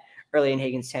to that early in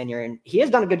Hagen's tenure. And he has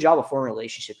done a good job of forming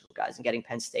relationships with guys and getting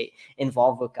Penn State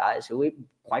involved with guys who we,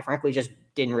 quite frankly, just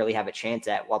didn't really have a chance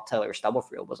at while Taylor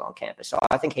Stubblefield was on campus. So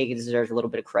I think Hagen deserves a little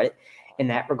bit of credit in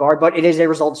that regard, but it is a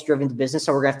results-driven business,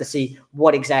 so we're going to have to see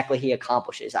what exactly he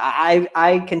accomplishes.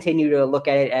 I continue to look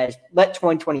at it as let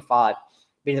 2025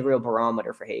 be the real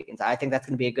barometer for Hagen. I think that's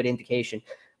going to be a good indication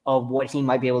of what he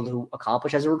might be able to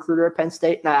accomplish as a recruiter at Penn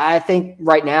State. Now, I think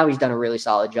right now he's done a really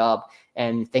solid job,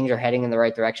 and things are heading in the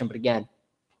right direction. But again,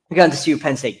 we're going to see what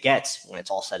Penn State gets when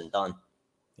it's all said and done.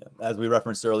 As we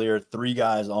referenced earlier, 3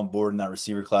 guys on board in that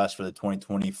receiver class for the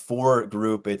 2024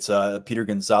 group. It's Peter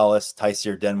Gonzalez,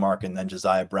 Tyseer Denmark, and then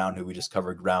Josiah Brown, who we just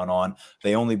covered ground on.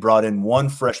 They only brought in 1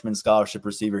 freshman scholarship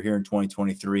receiver here in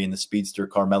 2023 in the speedster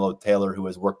Carmelo Taylor, who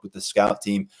has worked with the scout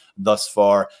team thus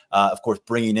far. Of course,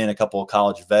 bringing in a couple of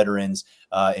college veterans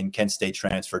in Kent State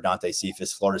transfer Dante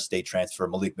Cephas, Florida State transfer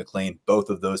Malik McLean. Both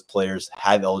of those players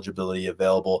have eligibility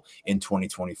available in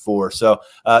 2024. So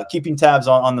keeping tabs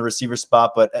on the receiver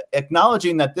spot, but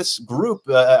acknowledging that this group,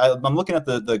 I'm looking at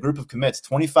the group of commits,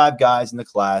 25 guys in the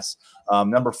class,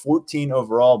 number 14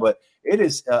 overall, but it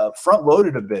is front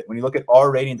loaded a bit when you look at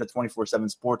our ratings at 24/7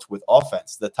 Sports with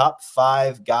offense. The top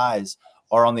 5 guys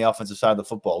are on the offensive side of the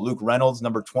football. Luke Reynolds,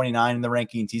 number 29 in the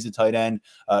rankings. He's a tight end.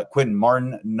 Quentin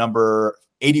Martin, number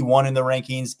 81 in the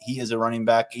rankings. He is a running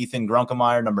back. Ethan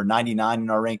Grunkemeyer, number 99 in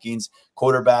our rankings,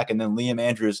 quarterback. And then Liam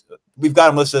Andrews, we've got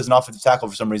him listed as an offensive tackle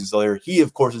for some reason still here. He,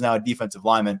 of course, is now a defensive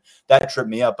lineman. That tripped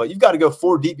me up. But you've got to go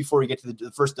 4 deep before you get to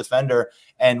the first defender.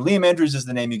 And Liam Andrews is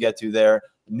the name you get to there,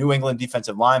 New England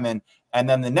defensive lineman. And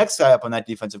then the next guy up on that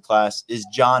defensive class is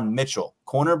John Mitchell,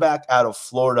 cornerback out of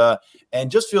Florida,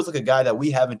 and just feels like a guy that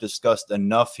we haven't discussed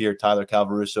enough here, Tyler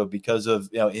Calvaruso, because of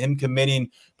him committing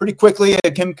pretty quickly,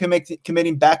 him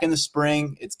committing back in the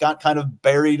spring. It's got kind of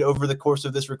buried over the course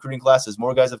of this recruiting class as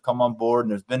more guys have come on board,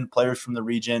 and there's been players from the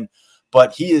region.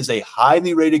 But he is a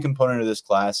highly rated component of this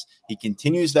class. He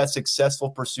continues that successful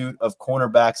pursuit of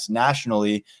cornerbacks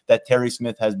nationally that Terry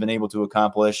Smith has been able to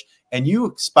accomplish. And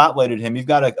you spotlighted him. You've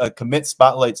got a commit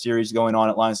spotlight series going on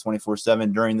at Lions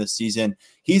 24/7 during this season.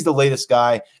 He's the latest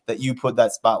guy that you put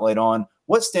that spotlight on.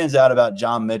 What stands out about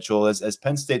John Mitchell as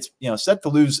Penn State's set to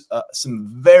lose some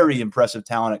very impressive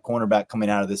talent at cornerback coming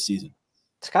out of this season?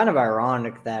 It's kind of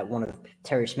ironic that one of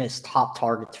Terry Smith's top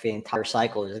targets for the entire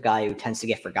cycle is a guy who tends to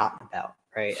get forgotten about,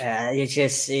 right?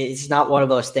 It's not one of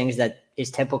those things that is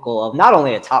typical of not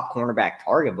only a top cornerback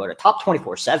target, but a top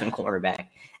 24/7 cornerback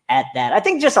at that. I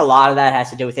think just a lot of that has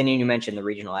to do with, and you mentioned the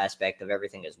regional aspect of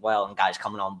everything as well, and guys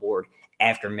coming on board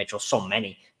after Mitchell, so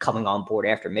many coming on board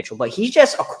after Mitchell. But he's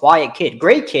just a quiet kid,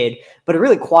 great kid, but a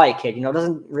really quiet kid,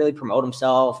 doesn't really promote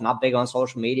himself, not big on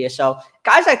social media. So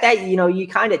guys like that, you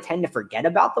kind of tend to forget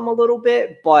about them a little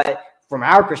bit, but from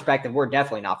our perspective, we're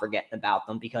definitely not forgetting about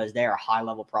them because they are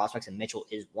high-level prospects, and Mitchell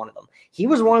is one of them. He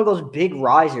was one of those big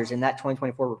risers in that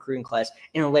 2024 recruiting class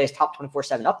in the latest top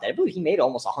 24/7 update. I believe he made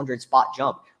almost 100-spot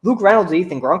jump. Luke Reynolds and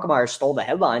Ethan Grunkemeyer stole the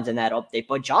headlines in that update,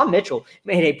 but John Mitchell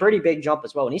made a pretty big jump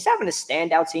as well, and he's having a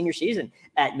standout senior season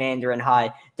at Mandarin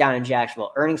High down in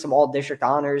Jacksonville, earning some all-district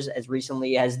honors as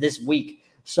recently as this week.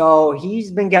 So he's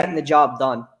been getting the job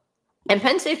done. And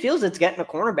Penn State feels it's getting a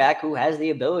cornerback who has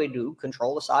the ability to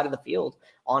control the side of the field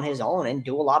on his own and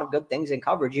do a lot of good things in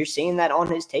coverage. You're seeing that on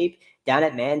his tape down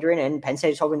at Mandarin, and Penn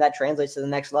State is hoping that translates to the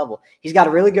next level. He's got a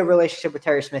really good relationship with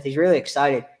Terry Smith. He's really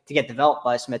excited to get developed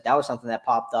by Smith. That was something that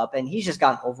popped up, and he's just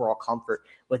gotten overall comfort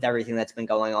with everything that's been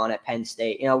going on at Penn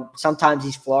State. Sometimes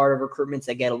these Florida recruitments,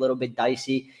 they get a little bit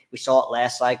dicey. We saw it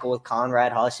last cycle with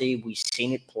Conrad Hussey. We've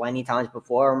seen it plenty times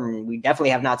before, and we definitely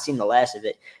have not seen the last of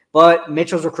it. But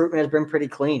Mitchell's recruitment has been pretty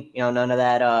clean. None of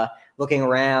that looking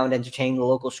around, entertaining the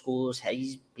local schools.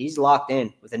 He's locked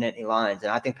in with the Nittany Lions,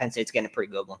 and I think Penn State's getting a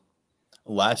pretty good one.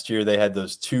 Last year, they had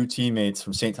those 2 teammates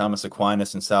from St. Thomas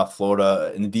Aquinas in South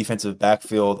Florida in the defensive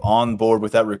backfield on board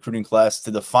with that recruiting class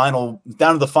down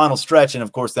to the final stretch. And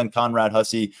of course, then Conrad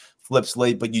Hussey flips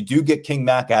late, but you do get King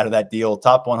Mack out of that deal,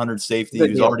 top 100 safety,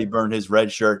 who's already burned his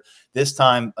red shirt. This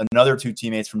time, another 2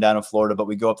 teammates from down in Florida, but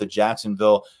we go up to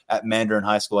Jacksonville at Mandarin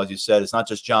High School. As you said, it's not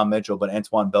just John Mitchell, but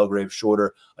Antoine Belgrave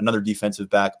Shorter, another defensive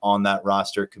back on that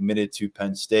roster, committed to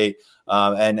Penn State.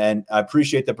 And I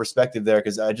appreciate the perspective there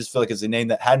because I just feel like it's a name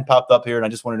that hadn't popped up here, and I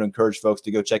just wanted to encourage folks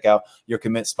to go check out your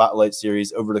Commit Spotlight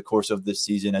series over the course of this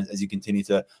season as you continue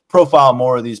to profile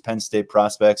more of these Penn State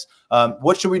prospects.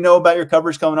 What should we know about your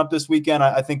coverage coming up this weekend?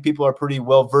 I think people are pretty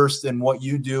well versed in what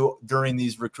you do during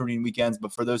these recruiting weekends,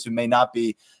 but for those who may may not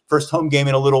be. First home game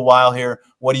in a little while here.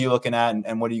 What are you looking at,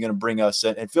 and what are you going to bring us?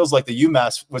 It feels like the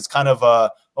UMass was kind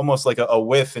of almost like a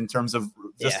whiff in terms of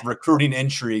just recruiting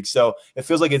intrigue. So it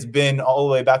feels like it's been all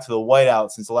the way back to the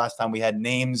whiteout since the last time we had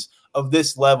names of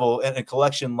this level and a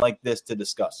collection like this to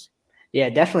discuss. Yeah,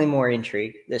 definitely more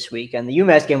intrigue this week. And the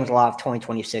UMass game was a lot of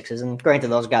 2026s. And granted,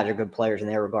 those guys are good players in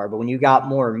their regard. But when you got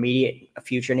more immediate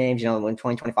future names, when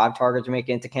 2025 targets are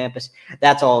making it to campus,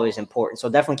 that's always important. So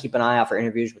definitely keep an eye out for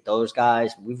interviews with those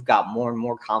guys. We've got more and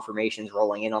more confirmations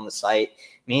rolling in on the site.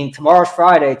 I mean, tomorrow's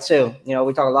Friday, too. We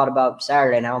talk a lot about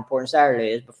Saturday and how important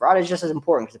Saturday is. But Friday's just as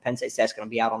important because the Penn State staff's going to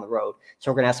be out on the road.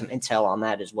 So we're going to have some intel on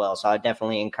that as well. So I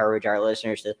definitely encourage our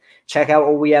listeners to check out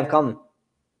what we have coming.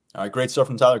 All right, great stuff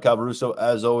from Tyler Calvaruso.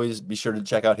 As always, be sure to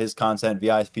check out his content,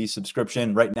 VIP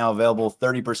subscription. Right now available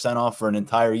 30% off for an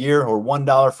entire year or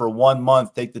 $1 for 1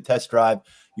 month. Take the test drive.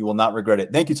 You will not regret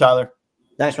it. Thank you, Tyler.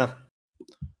 Thanks, man.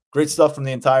 Great stuff from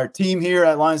the entire team here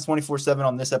at Lions 24/7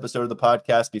 on this episode of the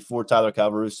podcast. Before Tyler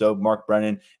Calvaruso, Mark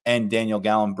Brennan, and Daniel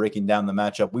Gallen breaking down the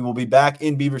matchup. We will be back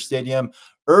in Beaver Stadium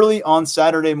early on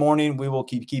Saturday morning. We will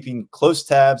keep keeping close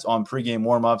tabs on pregame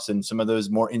warmups and some of those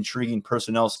more intriguing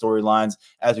personnel storylines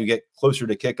as we get closer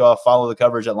to kickoff. Follow the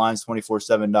coverage at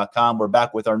lions247.com. We're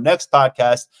back with our next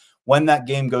podcast. When that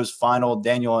game goes final,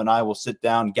 Daniel and I will sit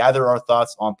down, gather our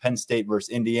thoughts on Penn State versus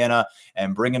Indiana,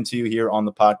 and bring them to you here on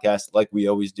the podcast like we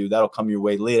always do. That'll come your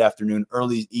way late afternoon,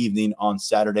 early evening on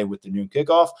Saturday with the noon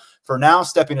kickoff. For now,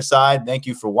 stepping aside, thank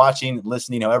you for watching,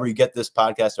 listening, however you get this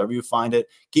podcast, however you find it.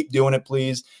 Keep doing it,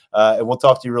 please, and we'll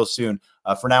talk to you real soon.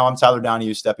 For now, I'm Tyler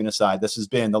Donahue stepping aside. This has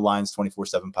been the Lions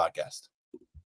 24/7 podcast.